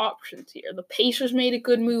good options here. The Pacers made a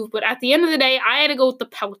good move, but at the end of the day, I had to go with the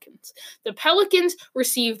Pelicans. The Pelicans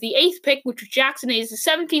received the 8th pick, which was Jackson Hayes. The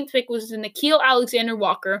 17th pick was Nickeil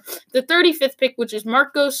Alexander-Walker. The 35th pick, which is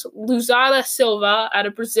Marcos Luzada Silva out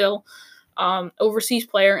of Brazil, overseas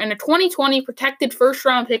player, and a 2020 protected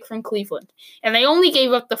first-round pick from Cleveland. And they only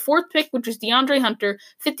gave up the 4th pick, which was DeAndre Hunter,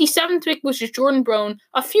 57th pick, which is Jordan Brown,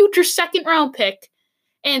 a future second-round pick,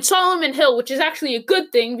 and Solomon Hill, which is actually a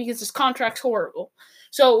good thing because his contract's horrible.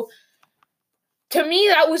 So, to me,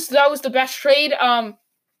 that was the best trade.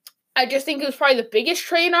 I just think it was probably the biggest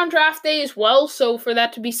trade on draft day as well. So, for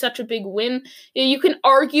that to be such a big win, you can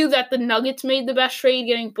argue that the Nuggets made the best trade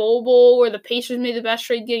getting Bol Bol, or the Pacers made the best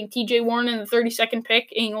trade getting TJ Warren in the 32nd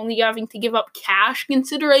pick and only having to give up cash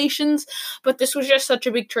considerations. But this was just such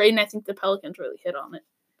a big trade, and I think the Pelicans really hit on it.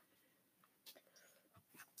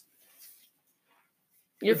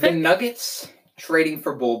 The Nuggets trading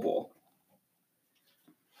for Bol Bol.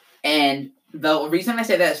 And the reason I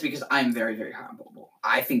say that is because I'm very, very high on Bol Bol.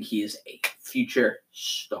 I think he is a future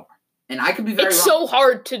star. And I could be very wrong. So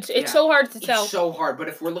hard to tell. It's so hard, but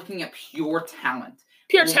if we're looking at pure talent.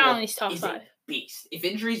 He's top 5. A beast. If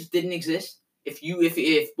injuries didn't exist, if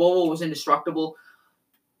Bol Bol was indestructible,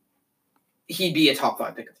 he'd be a top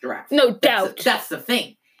 5 pick of the draft. No doubt. That's the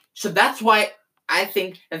thing. So that's why I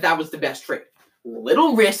think that was the best trade.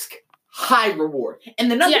 Little risk, high reward.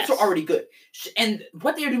 And the Nuggets are already good. And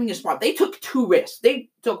what they're doing is smart. They took 2 risks. They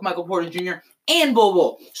took Michael Porter Jr. and Bol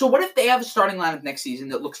Bol. So what if they have a starting lineup next season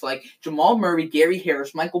that looks like Jamal Murray, Gary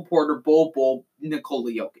Harris, Michael Porter, Bol Bol,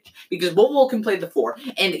 Nikola Jokic? Because Bol Bol can play the 4,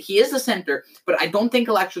 and he is the center, but I don't think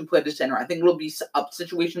he'll actually play the center. I think it'll be a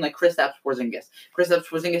situation like Kristaps Porzingis. Kristaps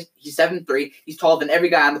Porzingis, he's 7'3". He's taller than every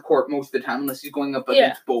guy on the court most of the time, unless he's going up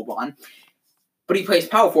against Boban. But he plays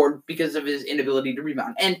power forward because of his inability to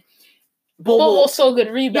rebound. And Bol Bol's so good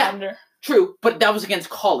rebounder. Yeah, true, but that was against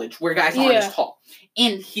college where guys aren't as tall.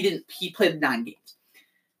 And he played 9 games.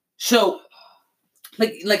 So,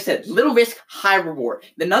 like I said, little risk, high reward.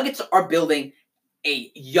 The Nuggets are building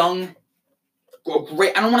a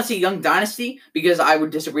great, I don't want to say young dynasty because I would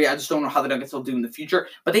disagree. I just don't know how the Nuggets will do in the future.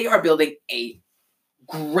 But they are building a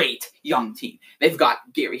great young team. They've got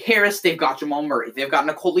Gary Harris. They've got Jamal Murray. They've got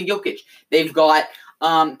Nikola Jokic. They've got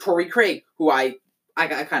Torrey Craig, who I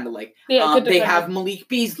kind of like. Yeah, they have Malik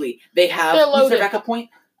Beasley. They have who's their backup point?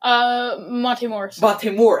 Monte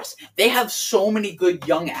Morris. They have so many good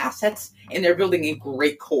young assets, and they're building a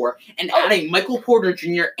great core. And adding Michael Porter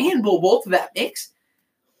Jr. and Bol Bol to that mix,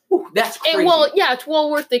 that's crazy. It's well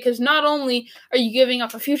worth it because not only are you giving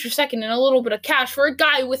up a future second and a little bit of cash for a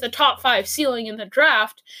guy with a top 5 ceiling in the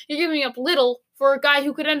draft, you're giving up little for a guy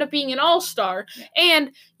who could end up being an all-star. Yeah.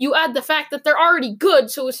 And you add the fact that they're already good,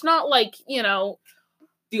 so it's not like,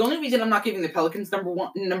 The only reason I'm not giving the Pelicans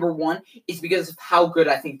number one is because of how good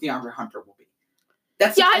I think DeAndre Hunter will be.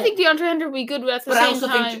 I think DeAndre Hunter will be good, but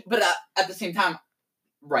at the same time,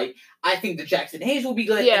 right? I think the Jackson Hayes will be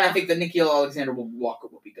good, and I think the Nickeil Alexander-Walker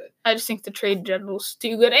will be good. I just think the trade general's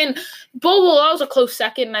too good. And Bol Bol, that was a close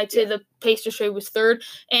second, and I'd say the Pacers trade was third.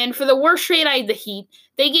 And for the worst trade, I had the Heat.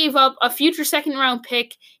 They gave up a future second-round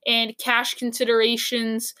pick and cash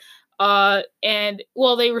considerations.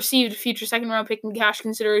 They received a future second-round pick and cash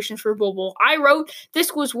considerations for Bol Bol. I wrote,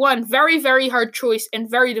 this was one very, very hard choice and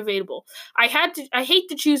very debatable. I hate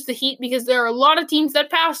to choose the Heat because there are a lot of teams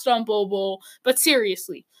that passed on Bol Bol, but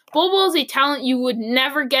seriously, Bol Bol is a talent you would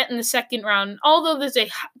never get in the second round, although there's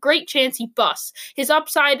a great chance he busts. His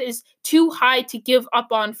upside is too high to give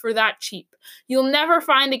up on for that cheap. You'll never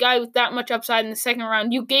find a guy with that much upside in the second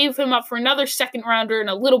round. You gave him up for another second rounder and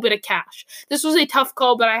a little bit of cash. This was a tough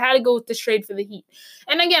call, but I had to go with this trade for the Heat.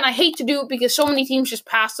 And again, I hate to do it because so many teams just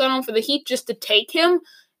passed on him. For the Heat just to take him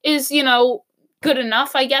is, good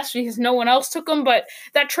enough, I guess, because no one else took him. But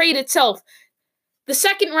that trade itself, the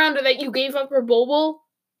second rounder that you gave up for Bol Bol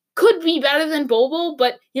could be better than Bol Bol,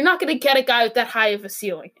 but you're not going to get a guy with that high of a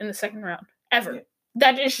ceiling in the second round, ever. Yeah.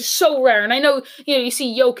 That is just so rare. And I know, you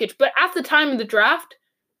see Jokic, but at the time of the draft,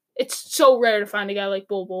 it's so rare to find a guy like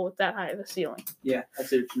Bol Bol with that high of a ceiling. Yeah, I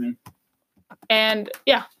see what you mean. And,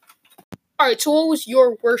 yeah. All right, so what was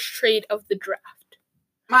your worst trade of the draft?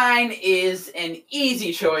 Mine is an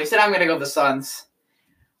easy choice, and I'm going to go the Suns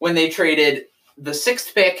when they traded the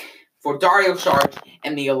 6th pick for Dario Saric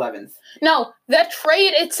and the 11th. No, that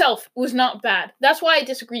trade itself was not bad. That's why I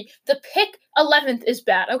disagree. The pick 11th is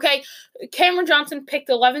bad, okay? Cameron Johnson picked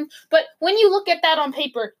 11th, but when you look at that on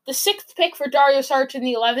paper, the 6th pick for Dario Saric in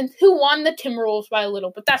the 11th, who won the Timberwolves by a little,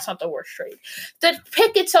 but that's not the worst trade. The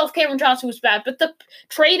pick itself, Cameron Johnson, was bad, but the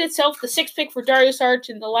trade itself, the 6th pick for Dario Saric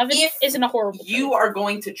in the 11th, isn't a horrible trade. You are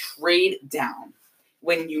going to trade down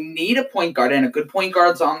when you need a point guard, and a good point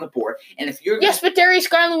guard's on the board, and if you're Yes, but Darius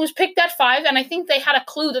Garland was picked at 5, and I think they had a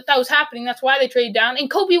clue that was happening. That's why they traded down, and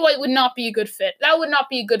Kobe White would not be a good fit. That would not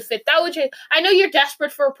be a good fit. I know you're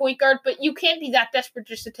desperate for a point guard, but you can't be that desperate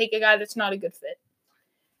just to take a guy that's not a good fit.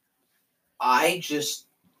 I just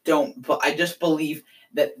believe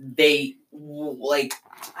that they,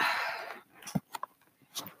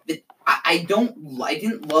 I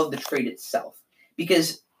didn't love the trade itself,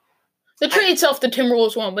 because the trade itself, the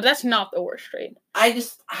Timberwolves won, but that's not the worst trade. I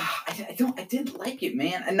didn't like it,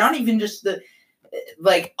 man. And not even just I'm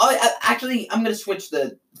gonna switch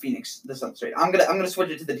the Suns trade. I'm gonna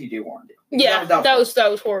switch it to the T.J. Warren deal. Yeah, that was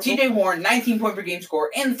horrible. T.J. Warren, 19 point per game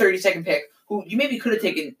score and 32nd pick, who you maybe could have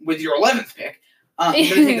taken with your 11th pick. You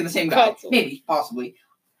could have taken the same guy, possibly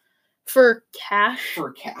for cash.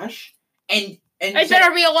 And it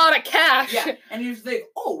better be a lot of cash. Yeah, and you think,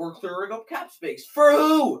 we're clearing up cap space for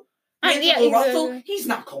who? Russell, he's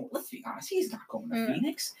not going. Let's be honest, he's not going to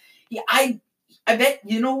Phoenix. Yeah, I bet.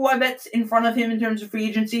 You know who I bet's in front of him in terms of free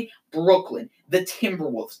agency? Brooklyn, the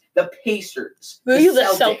Timberwolves, the Pacers, the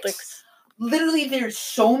Celtics. Literally, there's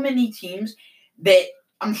so many teams that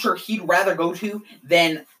I'm sure he'd rather go to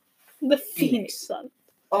than the Phoenix Suns.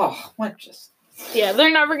 Oh, what just Yeah,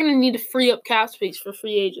 they're never going to need to free up cap space for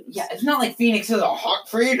free agents. Yeah, it's not like Phoenix is a hot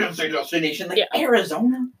free agency destination like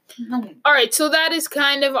Arizona. No. All right, so that is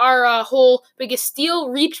kind of our whole biggest steal,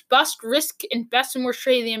 reach, bust, risk, and best and worst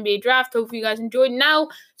trade of the NBA draft. Hope you guys enjoyed. Now,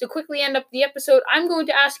 to quickly end up the episode, I'm going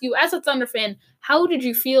to ask you, as a Thunder fan, how did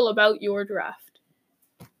you feel about your draft?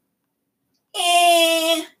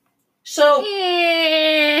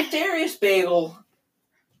 Darius Bagel,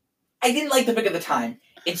 I didn't like the pick at the time.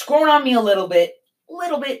 It's grown on me a little bit,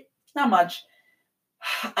 not much.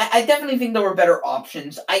 I definitely think there were better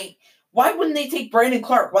options. Why wouldn't they take Brandon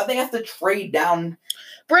Clarke? Why'd they have to trade down?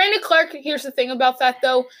 Brandon Clarke, here's the thing about that,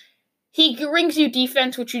 though. He brings you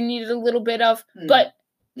defense, which you needed a little bit of, but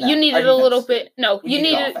you needed a little bit. No, you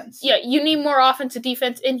needed offense. Yeah, you need more offensive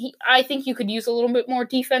defense, and I think you could use a little bit more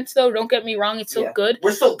defense, though. Don't get me wrong, it's still good.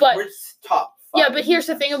 We're top 5. Yeah, but here's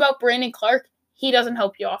the thing about Brandon Clarke. He doesn't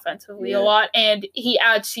help you offensively a lot, and he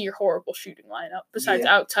adds to your horrible shooting lineup. Besides,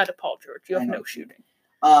 outside of Paul George, you have no shooting.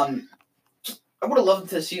 I would have loved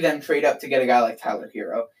to see them trade up to get a guy like Tyler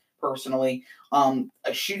Hero, personally. A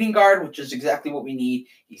shooting guard, which is exactly what we need.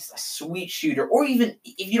 He's a sweet shooter. Or even,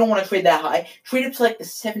 if you don't want to trade that high, trade up to like the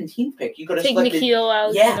 17th pick. You could have selected... Take Nickeil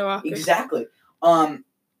Alexander Walker. Exactly.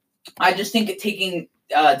 I just think taking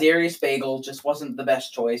Darius Bagel just wasn't the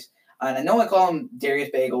best choice. And I know I call him Darius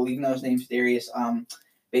Bagel, even though his name's Darius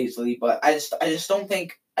Bazley, but I just don't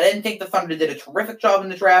think... I didn't think the Thunder did a terrific job in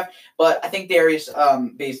the draft, but I think Darius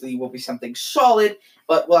Bazley will be something solid,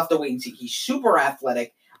 but we'll have to wait and see. He's super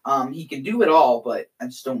athletic. He can do it all, but I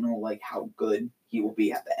just don't know like how good he will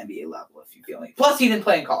be at the NBA level, if you feel like. Plus, he didn't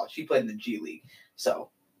play in college. He played in the G League. So,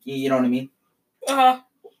 you know what I mean? Uh-huh.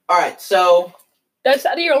 All right, so... That's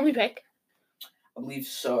out of your only pick? I believe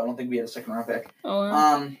so. I don't think we had a second-round pick. Oh,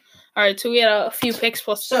 yeah. All right, so we had a few picks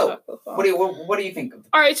plus. So, what do you think of?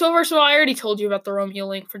 All right, so first of all, I already told you about the Romeo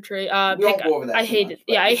Langford trade. We won't go over that. I hated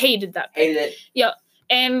that. Hated it. Yeah,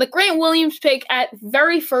 and the Grant Williams pick at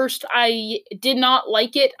very first, I did not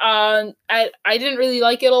like it. I didn't really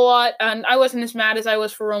like it a lot, and I wasn't as mad as I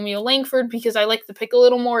was for Romeo Langford because I liked the pick a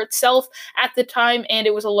little more itself at the time, and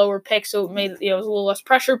it was a lower pick, so it made it was a little less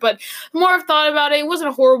pressure. But the more I've thought about it, it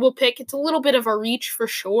wasn't a horrible pick. It's a little bit of a reach for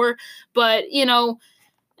sure, but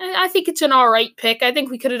I think it's an all right pick. I think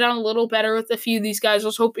we could have done a little better with a few of these guys. I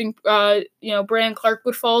was hoping, Brandon Clarke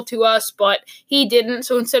would fall to us, but he didn't.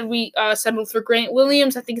 So instead, we settled for Grant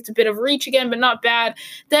Williams. I think it's a bit of a reach again, but not bad.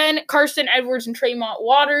 Then Carson Edwards and Tremont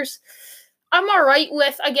Waters. I'm all right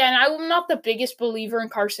with. Again, I'm not the biggest believer in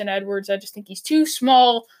Carson Edwards. I just think he's too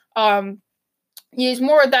small. He's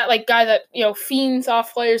more of that guy that fiends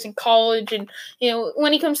off players in college, and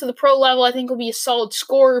when he comes to the pro level, I think he'll be a solid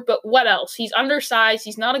scorer. But what else? He's undersized.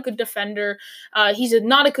 He's not a good defender. He's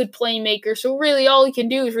not a good playmaker. So really, all he can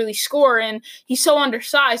do is really score, and he's so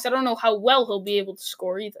undersized. I don't know how well he'll be able to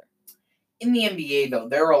score either. In the NBA, though,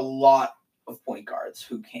 there are a lot of point guards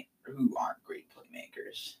who aren't great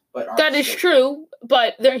playmakers. That is true,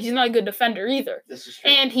 but he's not a good defender either. This is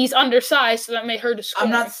true. And he's undersized, so that may hurt his score.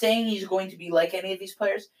 I'm not saying he's going to be like any of these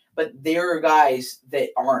players, but there are guys that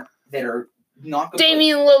are not good.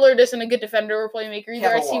 Damian Lillard isn't a good defender or playmaker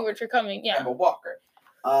either. I see what you're coming. Yeah. Kemba Walker.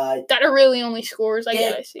 That are really only scores.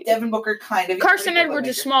 I see. Devin Booker kind of. Carson Edwards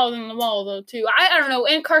is smaller than them all, though, too. I don't know.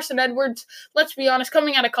 And Carson Edwards, let's be honest,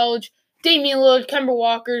 coming out of college, Damian Lillard, Kemba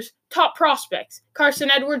Walker's top prospects.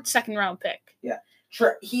 Carson Edwards, second-round pick. Yeah.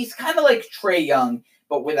 He's kind of like Trae Young,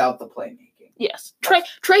 but without the playmaking. Yes. Trae,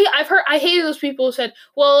 I hated those people who said,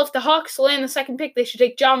 well, if the Hawks land the second pick, they should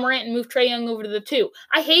take Ja Morant and move Trae Young over to the 2.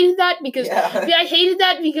 I hated that because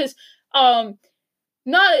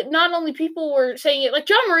not only people were saying it,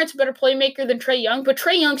 Ja Morant's a better playmaker than Trae Young, but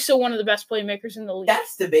Trae Young's still one of the best playmakers in the league.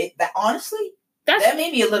 That's debate. Honestly, that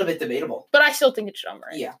may be a little bit debatable. But I still think it's Ja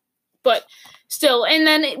Morant. Yeah. But still, and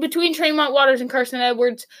then between Tremont Waters and Carson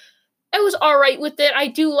Edwards, I was all right with it. I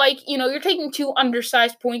do like, you're taking 2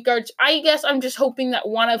 undersized point guards. I guess I'm just hoping that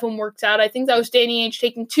one of them works out. I think that was Danny Ainge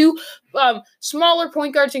taking 2 smaller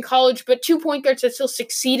point guards in college, but 2 point guards that still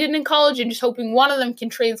succeeded in college, and just hoping one of them can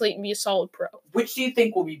translate and be a solid pro. Which do you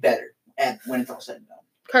think will be better when it's all said and done?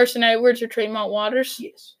 Carson Edwards or Tremont Waters?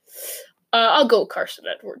 Yes. I'll go Carson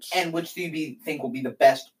Edwards. And which do you think will be the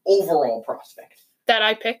best overall prospect?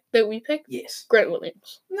 That we picked? Yes. Grant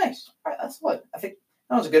Williams. Nice. All right, that's what I think.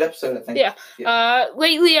 That was a good episode, I think. Yeah.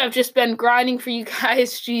 Lately, I've just been grinding for you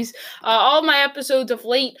guys. Jeez. All my episodes of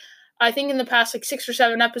late, I think in the past 6 or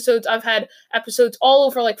 7 episodes, I've had episodes all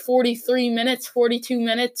over 43 minutes, 42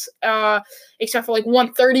 minutes, except for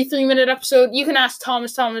one 33-minute episode. You can ask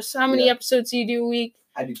Thomas, how many episodes do you do a week?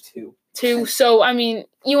 I do 2. too. So, I mean,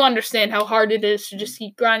 you understand how hard it is to just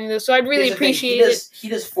keep grinding those. So I'd really appreciate it. He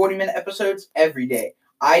does 40-minute episodes every day.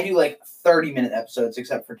 I do like 30-minute episodes,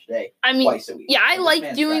 except for today. I mean, twice a week. Yeah, I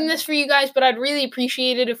like doing this for you guys, but I'd really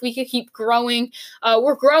appreciate it if we could keep growing.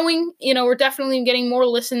 We're growing. We're definitely getting more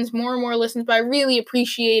and more listens. But I really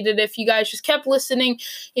appreciate it if you guys just kept listening.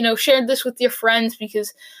 Shared this with your friends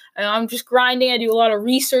because I'm just grinding. I do a lot of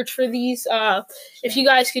research for these. If you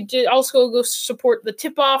guys could also go support the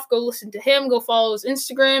Tip Off, go listen to him, go follow his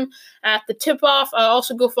Instagram at the Tip Off.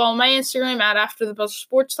 Also go follow my Instagram at After the Buzzer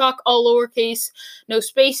Sports Talk, all lowercase, no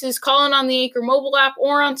spaces. Call in on the Anchor mobile app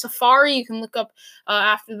or on Safari. You can look up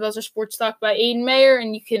After the Buzzer Sports Talk by Aiden Mayer,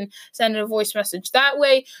 and you can send a voice message that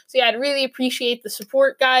way. So yeah, I'd really appreciate the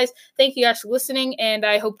support, guys. Thank you guys for listening, and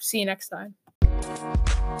I hope to see you next time.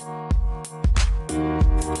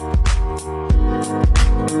 Thank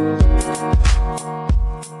you.